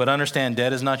thing. But understand,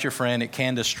 debt is not your friend. It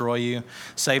can destroy you.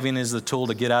 Saving is the tool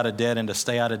to get out of debt and to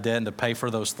stay out of debt and to pay for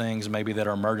those things maybe that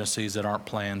are emergencies that aren't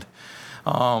planned.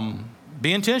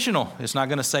 Be intentional. It's not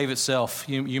going to save itself.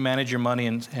 You manage your money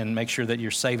and make sure that you're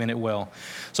saving it well.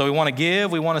 So we want to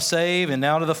give, we want to save, and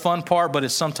now to the fun part, but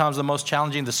it's sometimes the most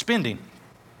challenging, the spending.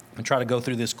 And try to go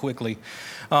through this quickly.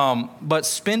 But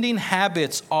spending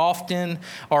habits often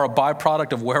are a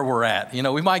byproduct of where we're at. You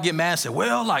know, we might get mad and say,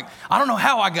 well, like, I don't know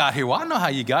how I got here. Well, I know how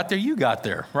you got there. You got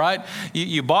there, right?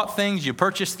 You bought things, you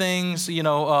purchased things,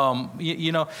 you're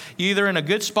either in a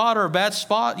good spot or a bad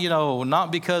spot,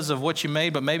 not because of what you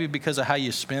made, but maybe because of how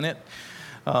you spent it.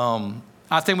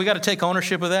 I think we got to take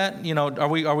ownership of that. Are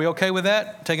we okay with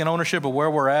that? Taking ownership of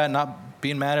where we're at, not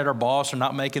being mad at our boss or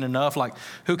not making enough. Like,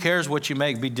 who cares what you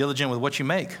make? Be diligent with what you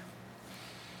make,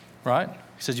 right?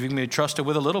 He says if you can be trusted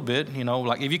with a little bit,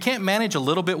 like if you can't manage a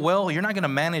little bit well, you're not going to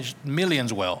manage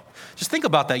millions well. Just think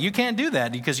about that. You can't do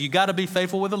that, because you got to be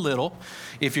faithful with a little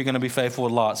if you're going to be faithful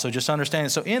with a lot. So just understand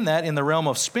it. So in the realm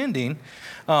of spending,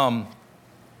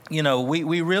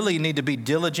 we really need to be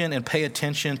diligent and pay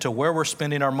attention to where we're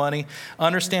spending our money.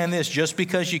 Understand this, just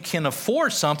because you can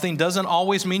afford something doesn't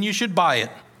always mean you should buy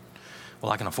it.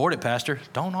 Well, I can afford it, Pastor.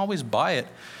 Don't always buy it.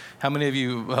 How many of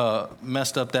you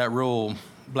messed up that rule,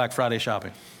 Black Friday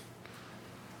shopping?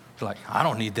 It's like, I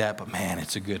don't need that, but man,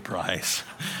 it's a good price.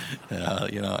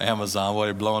 Amazon,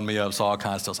 they're blowing me up, so all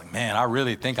kinds of stuff. It's like, man, I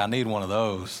really think I need one of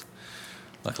those.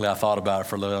 Luckily, I thought about it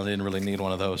for a little. I didn't really need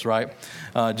one of those, right?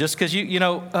 Just because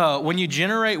when you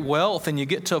generate wealth and you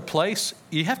get to a place,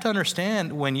 you have to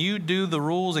understand when you do the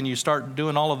rules and you start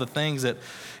doing all of the things that,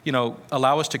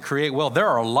 allow us to create wealth, there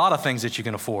are a lot of things that you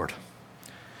can afford.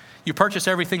 You purchase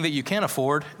everything that you can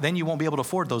afford, then you won't be able to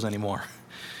afford those anymore.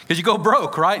 Because you go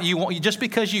broke, right? Just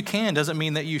because you can doesn't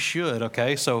mean that you should,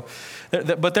 okay? So,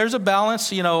 but there's a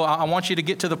balance. I want you to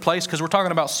get to the place, because we're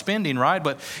talking about spending, right?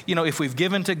 But, if we've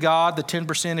given to God the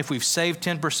 10%, if we've saved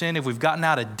 10%, if we've gotten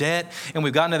out of debt and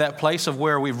we've gotten to that place of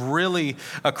where we've really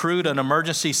accrued an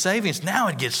emergency savings, now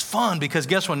it gets fun, because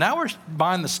guess what? Now we're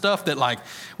buying the stuff that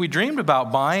we dreamed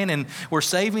about buying, and we're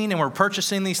saving and we're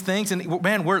purchasing these things. And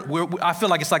man, I feel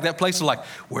like it's like that place of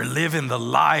we're living the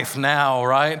life now,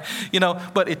 right?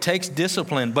 But it takes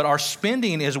discipline, but our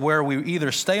spending is where we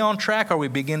either stay on track or we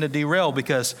begin to derail,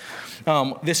 because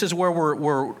this is where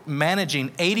we're managing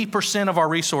 80% of our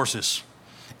resources.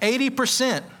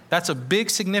 80%, that's a big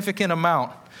significant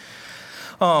amount.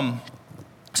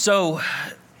 So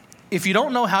if you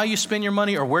don't know how you spend your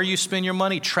money or where you spend your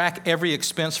money, track every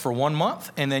expense for 1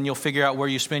 month, and then you'll figure out where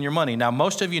you spend your money. Now,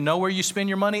 most of you know where you spend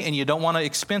your money, and you don't want to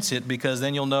expense it, because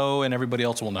then you'll know and everybody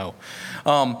else will know.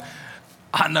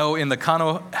 I know in the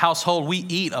cano household, we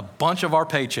eat a bunch of our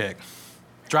paycheck.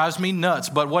 Drives me nuts.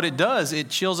 But what it does, it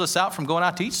chills us out from going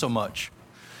out to eat so much.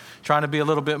 Trying to be a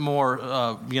little bit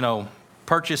more,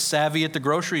 purchase savvy at the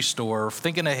grocery store,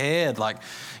 thinking ahead,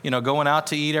 going out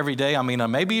to eat every day. I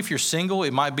mean, maybe if you're single,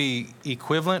 it might be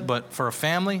equivalent, but for a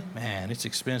family, man, it's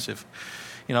expensive.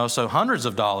 So hundreds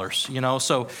of dollars,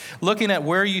 so looking at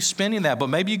where are you spending that, but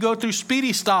maybe you go through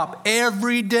Speedy Stop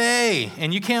every day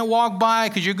and you can't walk by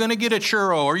because you're going to get a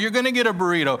churro or you're going to get a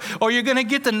burrito or you're going to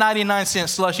get the 99-cent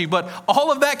slushie, but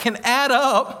all of that can add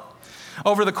up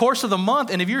over the course of the month.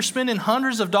 And if you're spending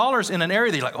hundreds of dollars in an area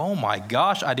that you're like, oh my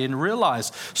gosh, I didn't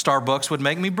realize Starbucks would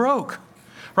make me broke,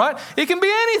 right? It can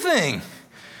be anything.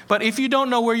 But if you don't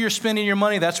know where you're spending your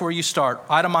money, that's where you start.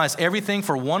 Itemize everything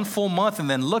for 1 full month and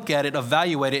then look at it,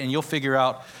 evaluate it, and you'll figure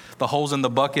out the holes in the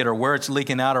bucket or where it's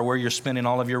leaking out or where you're spending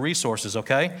all of your resources,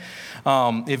 okay?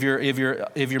 If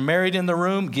you're married in the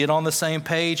room, get on the same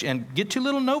page and get 2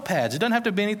 little notepads. It doesn't have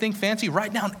to be anything fancy.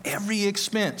 Write down every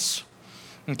expense,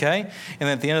 okay? And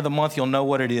then at the end of the month, you'll know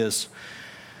what it is.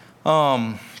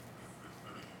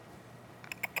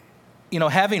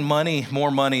 having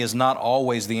more money is not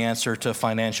always the answer to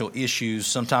financial issues.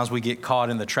 Sometimes we get caught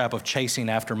in the trap of chasing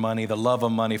after money, the love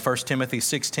of money. 1 Timothy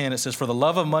 6:10, it says, "For the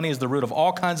love of money is the root of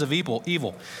all kinds of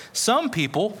evil. Some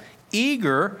people,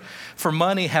 eager for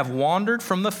money, have wandered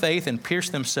from the faith and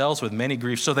pierced themselves with many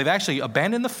griefs." So they've actually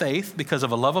abandoned the faith because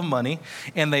of a love of money,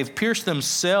 and they've pierced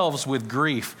themselves with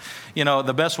grief.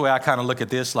 The best way I kind of look at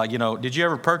this, did you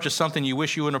ever purchase something you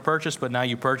wish you wouldn't have purchased, but now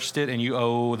you purchased it and you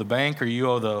owe the bank or you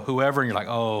owe the whoever, and you're like,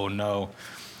 oh no.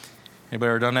 Anybody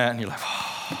ever done that? And you're like,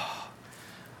 oh,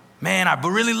 man, I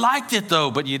really liked it though,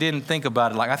 but you didn't think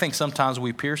about it. I think sometimes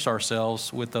we pierce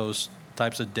ourselves with those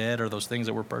types of debt or those things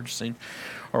that we're purchasing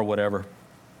or whatever.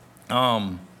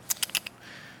 Let's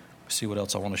see what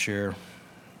else I want to share.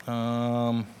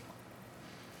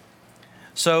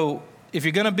 So if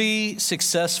you're going to be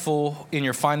successful in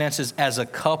your finances as a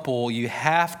couple, you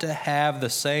have to have the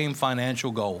same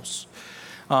financial goals.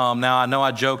 Now, I know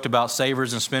I joked about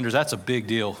savers and spenders. That's a big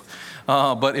deal.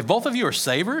 But if both of you are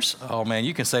savers, oh man,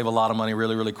 you can save a lot of money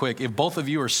really, really quick. If both of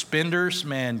you are spenders,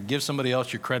 man, give somebody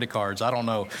else your credit cards. I don't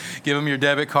know. Give them your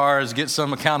debit cards, get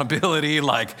some accountability.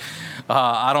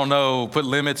 I don't know, put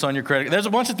limits on your credit. There's a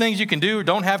bunch of things you can do.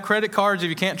 Don't have credit cards if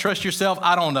you can't trust yourself.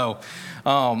 I don't know.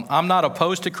 I'm not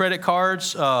opposed to credit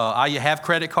cards. I have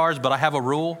credit cards, but I have a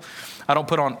rule. I don't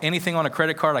put on anything on a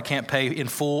credit card I can't pay in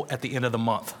full at the end of the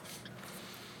month.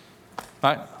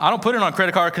 Right? I don't put it on a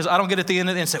credit card because I don't get at the end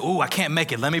of it and say, I can't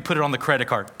make it. Let me put it on the credit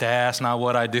card. That's not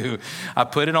what I do. I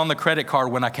put it on the credit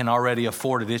card when I can already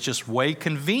afford it. It's just way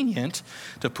convenient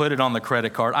to put it on the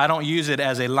credit card. I don't use it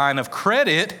as a line of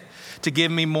credit to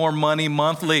give me more money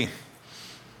monthly.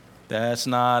 That's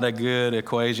not a good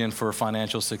equation for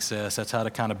financial success. That's how to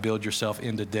kind of build yourself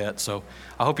into debt. So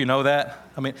I hope you know that.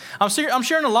 I mean, I'm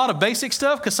sharing a lot of basic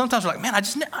stuff because sometimes we're like, man,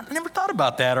 I never thought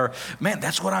about that. Or, man,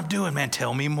 that's what I'm doing, man.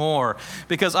 Tell me more.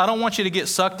 Because I don't want you to get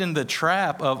sucked in the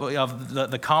trap of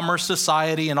the commerce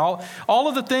society and all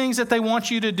of the things that they want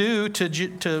you to do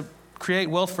to create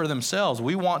wealth for themselves.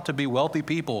 We want to be wealthy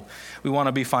people. We want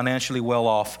to be financially well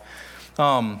off.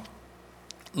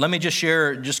 Let me just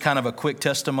share just kind of a quick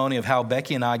testimony of how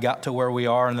Becky and I got to where we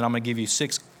are, and then I'm going to give you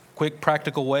 6 quick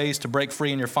practical ways to break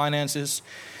free in your finances,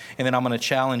 and then I'm going to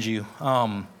challenge you.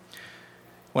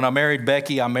 When I married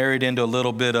Becky, I married into a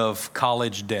little bit of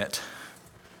college debt.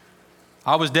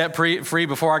 I was debt-free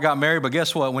before I got married, but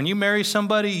guess what? When you marry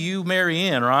somebody, you marry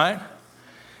in, right?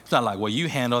 It's not like, well, you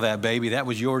handle that, baby. That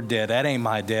was your debt. That ain't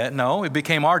my debt. No, it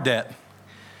became our debt.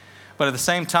 But at the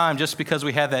same time, just because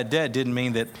we had that debt didn't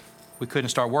mean that we couldn't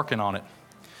start working on it.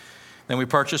 Then we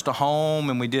purchased a home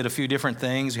and we did a few different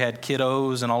things. We had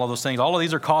kiddos and all of those things. All of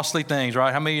these are costly things,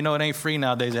 right? How many of you know it ain't free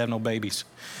nowadays to have no babies?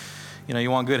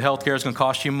 You want good health care, it's going to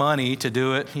cost you money to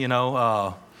do it,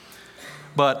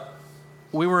 But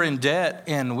we were in debt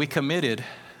and we committed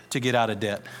to get out of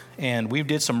debt. And we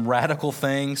did some radical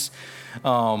things.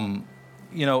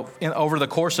 Over the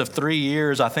course of 3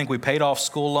 years, I think we paid off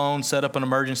school loans, set up an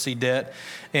emergency debt,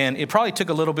 and it probably took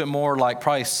a little bit more,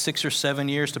 probably 6 or 7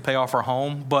 years to pay off our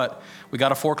home, but we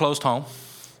got a foreclosed home,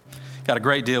 got a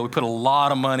great deal. We put a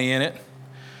lot of money in it,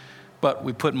 but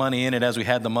we put money in it as we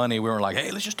had the money. We were like,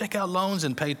 hey, let's just take out loans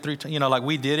and pay 3 times.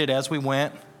 We did it as we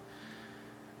went.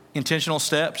 Intentional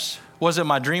steps. Was it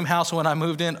my dream house when I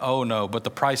moved in? Oh, no, but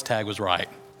the price tag was right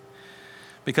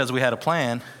because we had a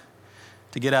plan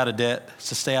to get out of debt,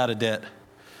 to stay out of debt.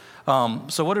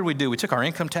 So what did we do? We took our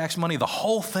income tax money, the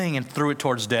whole thing, and threw it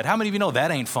towards debt. How many of you know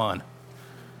that ain't fun?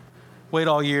 Wait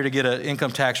all year to get an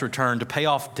income tax return, to pay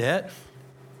off debt,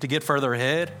 to get further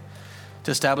ahead,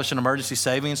 to establish an emergency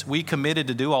savings. We committed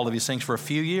to do all of these things for a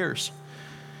few years.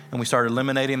 And we started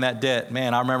eliminating that debt.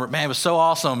 Man, I remember, it was so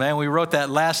awesome, man. We wrote that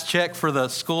last check for the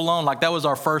school loan. That was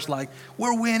our first,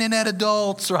 we're winning at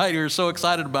adults, right? We were so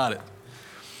excited about it.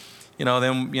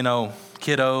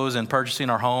 Kiddos and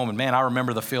purchasing our home. And man, I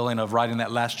remember the feeling of writing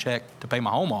that last check to pay my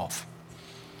home off.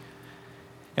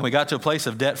 And we got to a place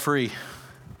of debt free.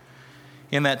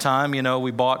 In that time,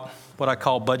 we bought what I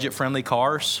call budget-friendly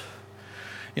cars.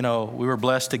 We were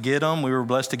blessed to get them. We were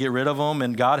blessed to get rid of them.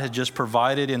 And God had just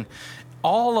provided. And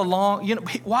all along,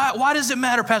 why does it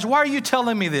matter, Pastor? Why are you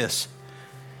telling me this?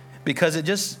 Because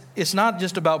it's not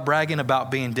just about bragging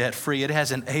about being debt free. It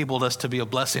has enabled us to be a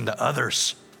blessing to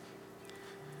others.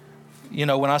 When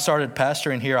I started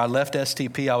pastoring here, I left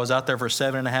STP. I was out there for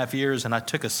 7.5 years, and I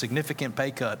took a significant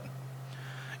pay cut.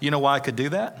 You know why I could do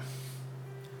that?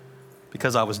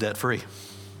 Because I was debt-free.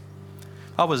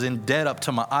 I was in debt up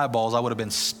to my eyeballs. I would have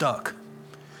been stuck,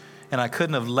 and I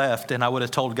couldn't have left, and I would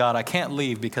have told God, I can't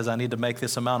leave because I need to make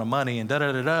this amount of money, and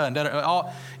da-da-da-da, and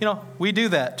da-da. We do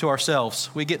that to ourselves.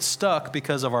 We get stuck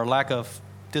because of our lack of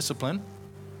discipline.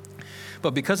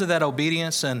 But because of that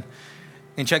obedience, and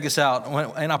check this out,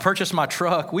 and I purchased my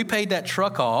truck, we paid that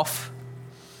truck off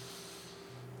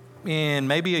in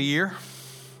maybe a year.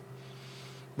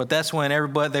 But that's when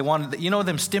everybody, they wanted,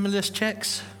 them stimulus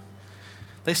checks?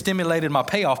 They stimulated my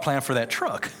payoff plan for that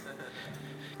truck.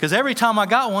 Because every time I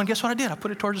got one, guess what I did? I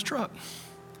put it towards the truck.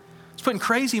 I was putting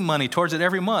crazy money towards it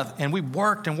every month. And we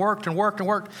worked and worked and worked and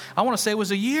worked. I want to say it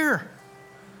was a year.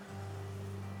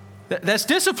 That's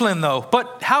discipline, though.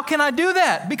 But how can I do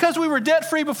that? Because we were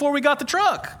debt-free before we got the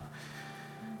truck.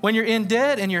 When you're in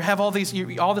debt and you have all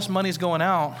this money's going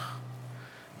out,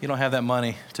 you don't have that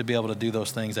money to be able to do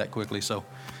those things that quickly. So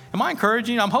am I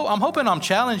encouraging you? I'm hoping I'm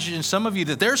challenging some of you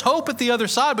that there's hope at the other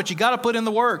side, but you got to put in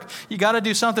the work. You got to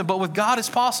do something. But with God, it's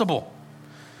possible.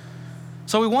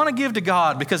 So we want to give to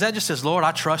God because that just says, Lord,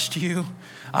 I trust you.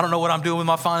 I don't know what I'm doing with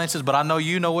my finances, but I know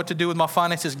you know what to do with my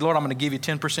finances. Lord, I'm going to give you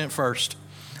 10% first.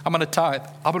 I'm going to tithe.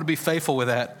 I'm going to be faithful with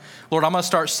that. Lord, I'm going to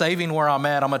start saving where I'm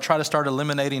at. I'm going to try to start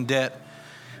eliminating debt.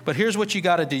 But here's what you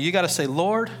got to do. You got to say,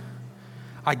 Lord,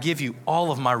 I give you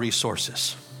all of my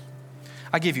resources.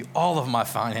 I give you all of my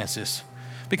finances.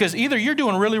 Because either you're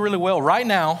doing really, really well right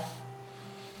now,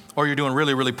 or you're doing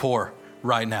really, really poor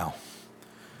right now.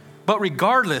 But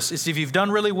regardless, it's if you've done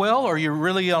really well or you're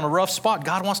really on a rough spot,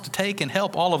 God wants to take and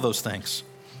help all of those things.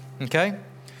 Okay?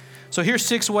 So here's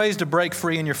 6 ways to break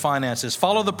free in your finances.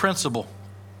 Follow the principle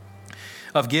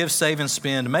of give, save, and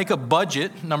spend. Make a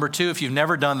budget. Number 2, if you've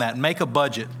never done that, make a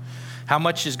budget. How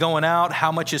much is going out?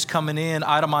 How much is coming in?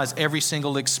 Itemize every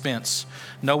single expense.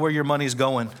 Know where your money's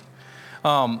going.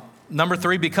 Number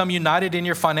 3, become united in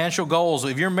your financial goals.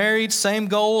 If you're married, same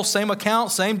goal, same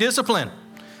account, same discipline.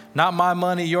 Not my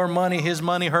money, your money, his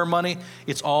money, her money.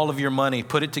 It's all of your money.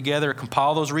 Put it together,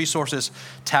 compile those resources,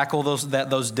 tackle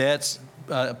those debts,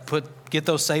 get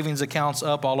those savings accounts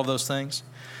up, all of those things.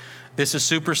 This is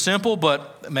super simple,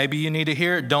 but maybe you need to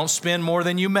hear it. Don't spend more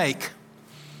than you make.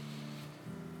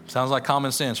 Sounds like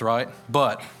common sense, right?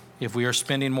 But if we are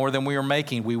spending more than we are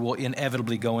making, we will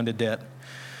inevitably go into debt.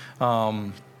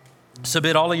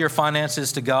 Submit all of your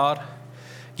finances to God.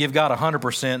 Give God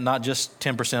 100%, not just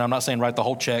 10%. I'm not saying write the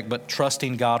whole check, but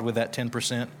trusting God with that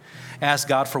 10%. Ask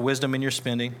God for wisdom in your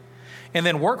spending. And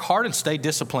then work hard and stay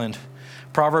disciplined.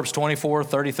 Proverbs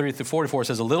 24:33-44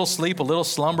 says, a little sleep, a little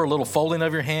slumber, a little folding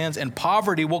of your hands, and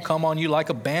poverty will come on you like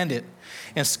a bandit,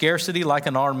 and scarcity like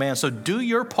an armed man. So do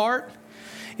your part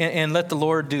and let the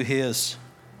Lord do his.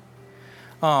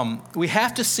 We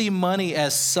have to see money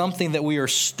as something that we are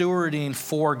stewarding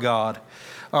for God.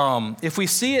 If we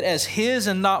see it as his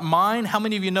and not mine, how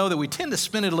many of you know that we tend to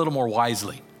spend it a little more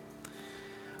wisely?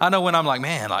 I know when I'm like,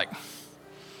 man,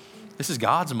 this is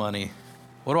God's money.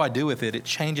 What do I do with it? It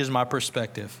changes my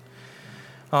perspective.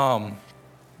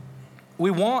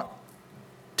 We want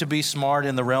to be smart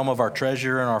in the realm of our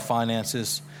treasure and our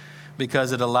finances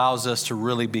because it allows us to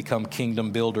really become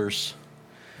kingdom builders.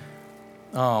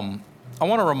 I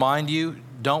want to remind you,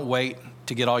 don't wait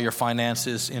to get all your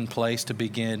finances in place to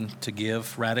begin to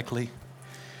give radically,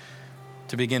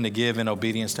 to begin to give in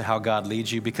obedience to how God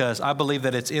leads you, because I believe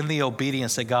that it's in the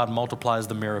obedience that God multiplies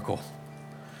the miracle.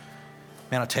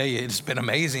 Man, I tell you, it's been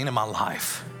amazing in my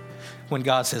life when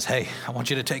God says, hey, I want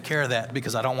you to take care of that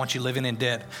because I don't want you living in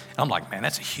debt. And I'm like, man,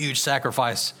 that's a huge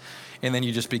sacrifice. And then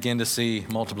you just begin to see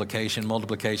multiplication.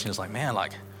 Multiplication is like, man,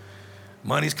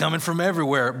 money's coming from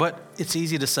everywhere. But it's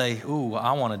easy to say, ooh,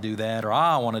 I want to do that or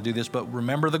I want to do this. But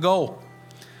remember the goal.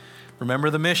 Remember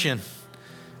the mission.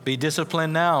 Be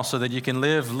disciplined now so that you can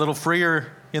live a little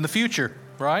freer in the future,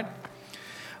 right?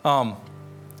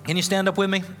 Can you stand up with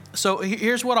me? So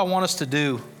here's what I want us to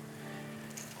do.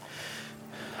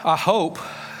 I hope,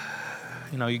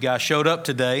 you guys showed up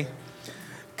today.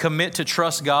 Commit to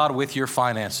trust God with your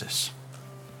finances.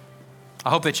 I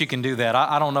hope that you can do that.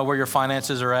 I don't know where your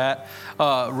finances are at.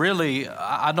 Really,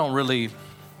 I don't really.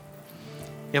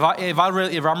 If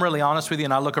I'm really honest with you,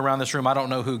 and I look around this room, I don't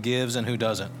know who gives and who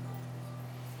doesn't.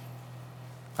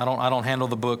 I don't handle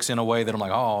the books in a way that I'm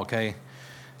like, oh, okay.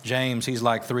 James, he's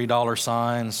like $3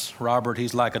 signs. Robert,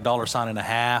 he's like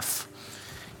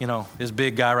 $1.50. This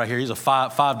big guy right here, he's a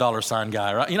 $5 sign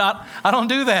guy, right? I don't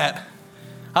do that.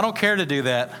 I don't care to do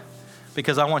that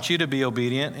because I want you to be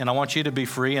obedient and I want you to be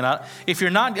free. And if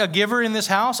you're not a giver in this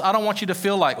house, I don't want you to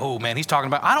feel like, oh man, he's talking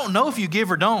about, I don't know if you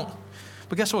give or don't.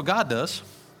 But guess what? God does.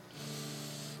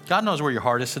 God knows where your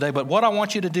heart is today. But what I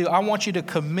want you to do, I want you to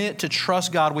commit to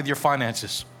trust God with your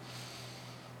finances.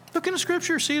 Look in the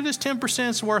scripture, see if this 10%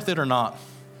 is worth it or not.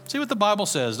 See what the Bible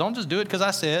says. Don't just do it because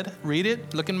I said. Read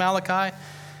it, look in Malachi,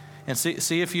 and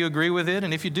see if you agree with it.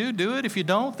 And if you do it. If you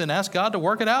don't, then ask God to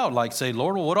work it out. Say,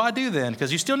 Lord, well, what do I do then?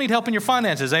 Because you still need help in your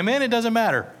finances. Amen? It doesn't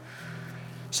matter.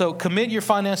 So commit your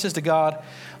finances to God.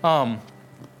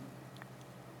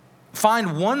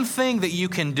 Find one thing that you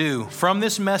can do from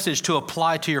this message to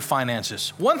apply to your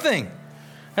finances. One thing.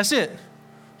 That's it.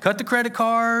 Cut the credit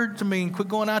cards. Quit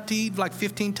going out to eat like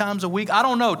 15 times a week. I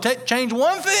don't know. Change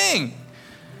one thing.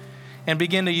 And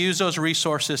begin to use those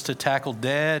resources to tackle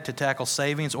debt, to tackle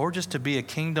savings, or just to be a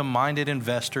kingdom-minded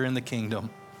investor in the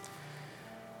kingdom.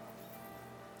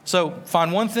 So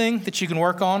find one thing that you can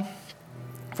work on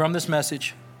from this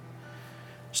message.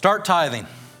 Start tithing.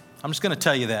 I'm just going to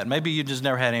tell you that. Maybe you just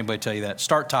never had anybody tell you that.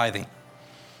 Start tithing.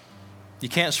 You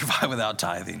can't survive without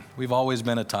tithing. We've always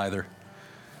been a tither.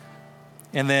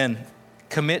 And then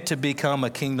commit to become a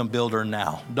kingdom builder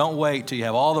now. Don't wait till you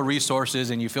have all the resources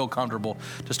and you feel comfortable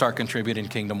to start contributing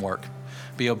kingdom work.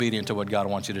 Be obedient to what God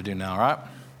wants you to do now, all right?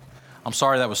 I'm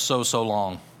sorry that was so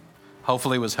long.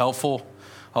 Hopefully it was helpful.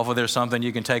 Hopefully there's something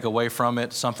you can take away from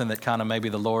it, something that kind of maybe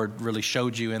the Lord really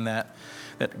showed you in that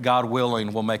God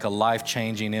willing will make a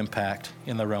life-changing impact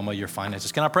in the realm of your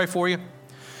finances. Can I pray for you?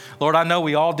 Lord, I know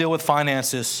we all deal with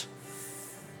finances.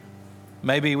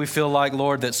 Maybe we feel like,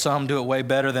 Lord, that some do it way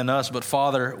better than us, but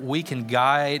Father, we can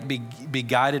be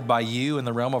guided by you in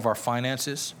the realm of our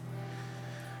finances.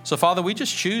 So Father, we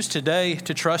just choose today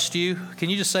to trust you.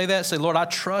 Can you just say that? Say, Lord, I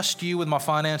trust you with my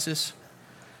finances.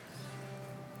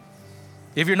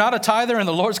 If you're not a tither and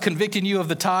the Lord's convicting you of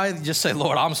the tithe, just say,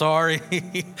 Lord, I'm sorry.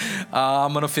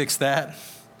 I'm going to fix that.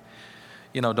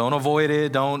 Don't avoid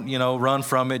it. Don't, run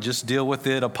from it. Just deal with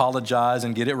it, apologize,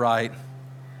 and get it right.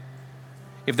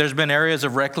 If there's been areas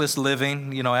of reckless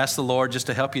living, ask the Lord just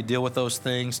to help you deal with those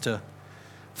things, to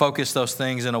focus those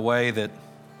things in a way that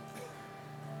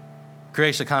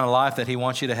creates the kind of life that He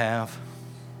wants you to have.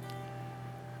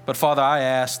 But Father, I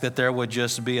ask that there would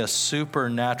just be a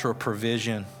supernatural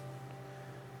provision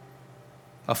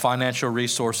of financial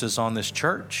resources on this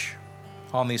church,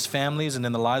 on these families, and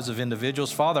in the lives of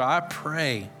individuals. Father, I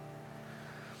pray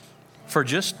for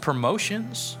just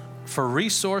promotions, for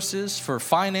resources, for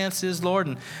finances, Lord.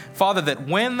 And Father, that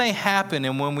when they happen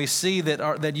and when we see that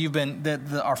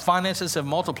our finances have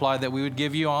multiplied, that we would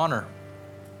give you honor.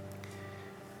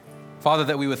 Father,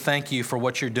 that we would thank you for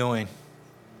what you're doing,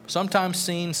 sometimes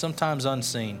seen, sometimes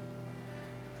unseen,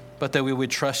 but that we would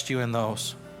trust you in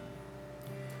those.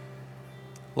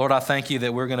 Lord, I thank you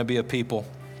that we're going to be a people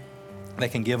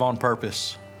that can give on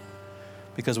purpose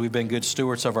because we've been good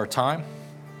stewards of our time.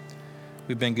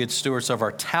 We've been good stewards of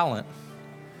our talent.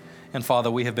 And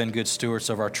Father, we have been good stewards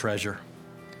of our treasure.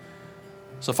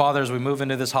 So Father, as we move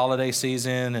into this holiday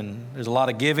season and there's a lot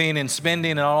of giving and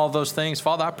spending and all of those things,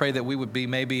 Father, I pray that we would be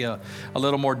maybe a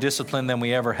little more disciplined than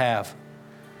we ever have,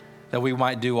 that we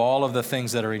might do all of the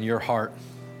things that are in your heart.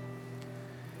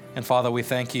 And Father, we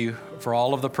thank you for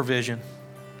all of the provision,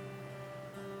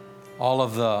 all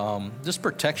of the just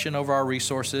protection over our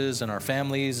resources and our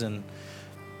families and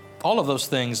all of those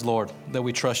things, Lord, that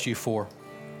we trust you for.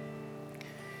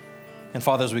 And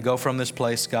Father, as we go from this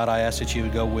place, God, I ask that you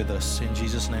would go with us. In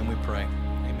Jesus' name we pray.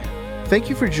 Amen. Thank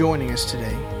you for joining us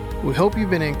today. We hope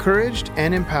you've been encouraged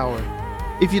and empowered.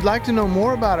 If you'd like to know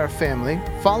more about our family,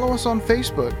 follow us on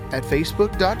Facebook at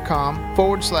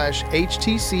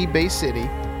facebook.com/HTC Bay City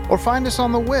or find us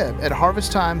on the web at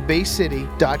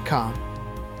harvesttimebaycity.com.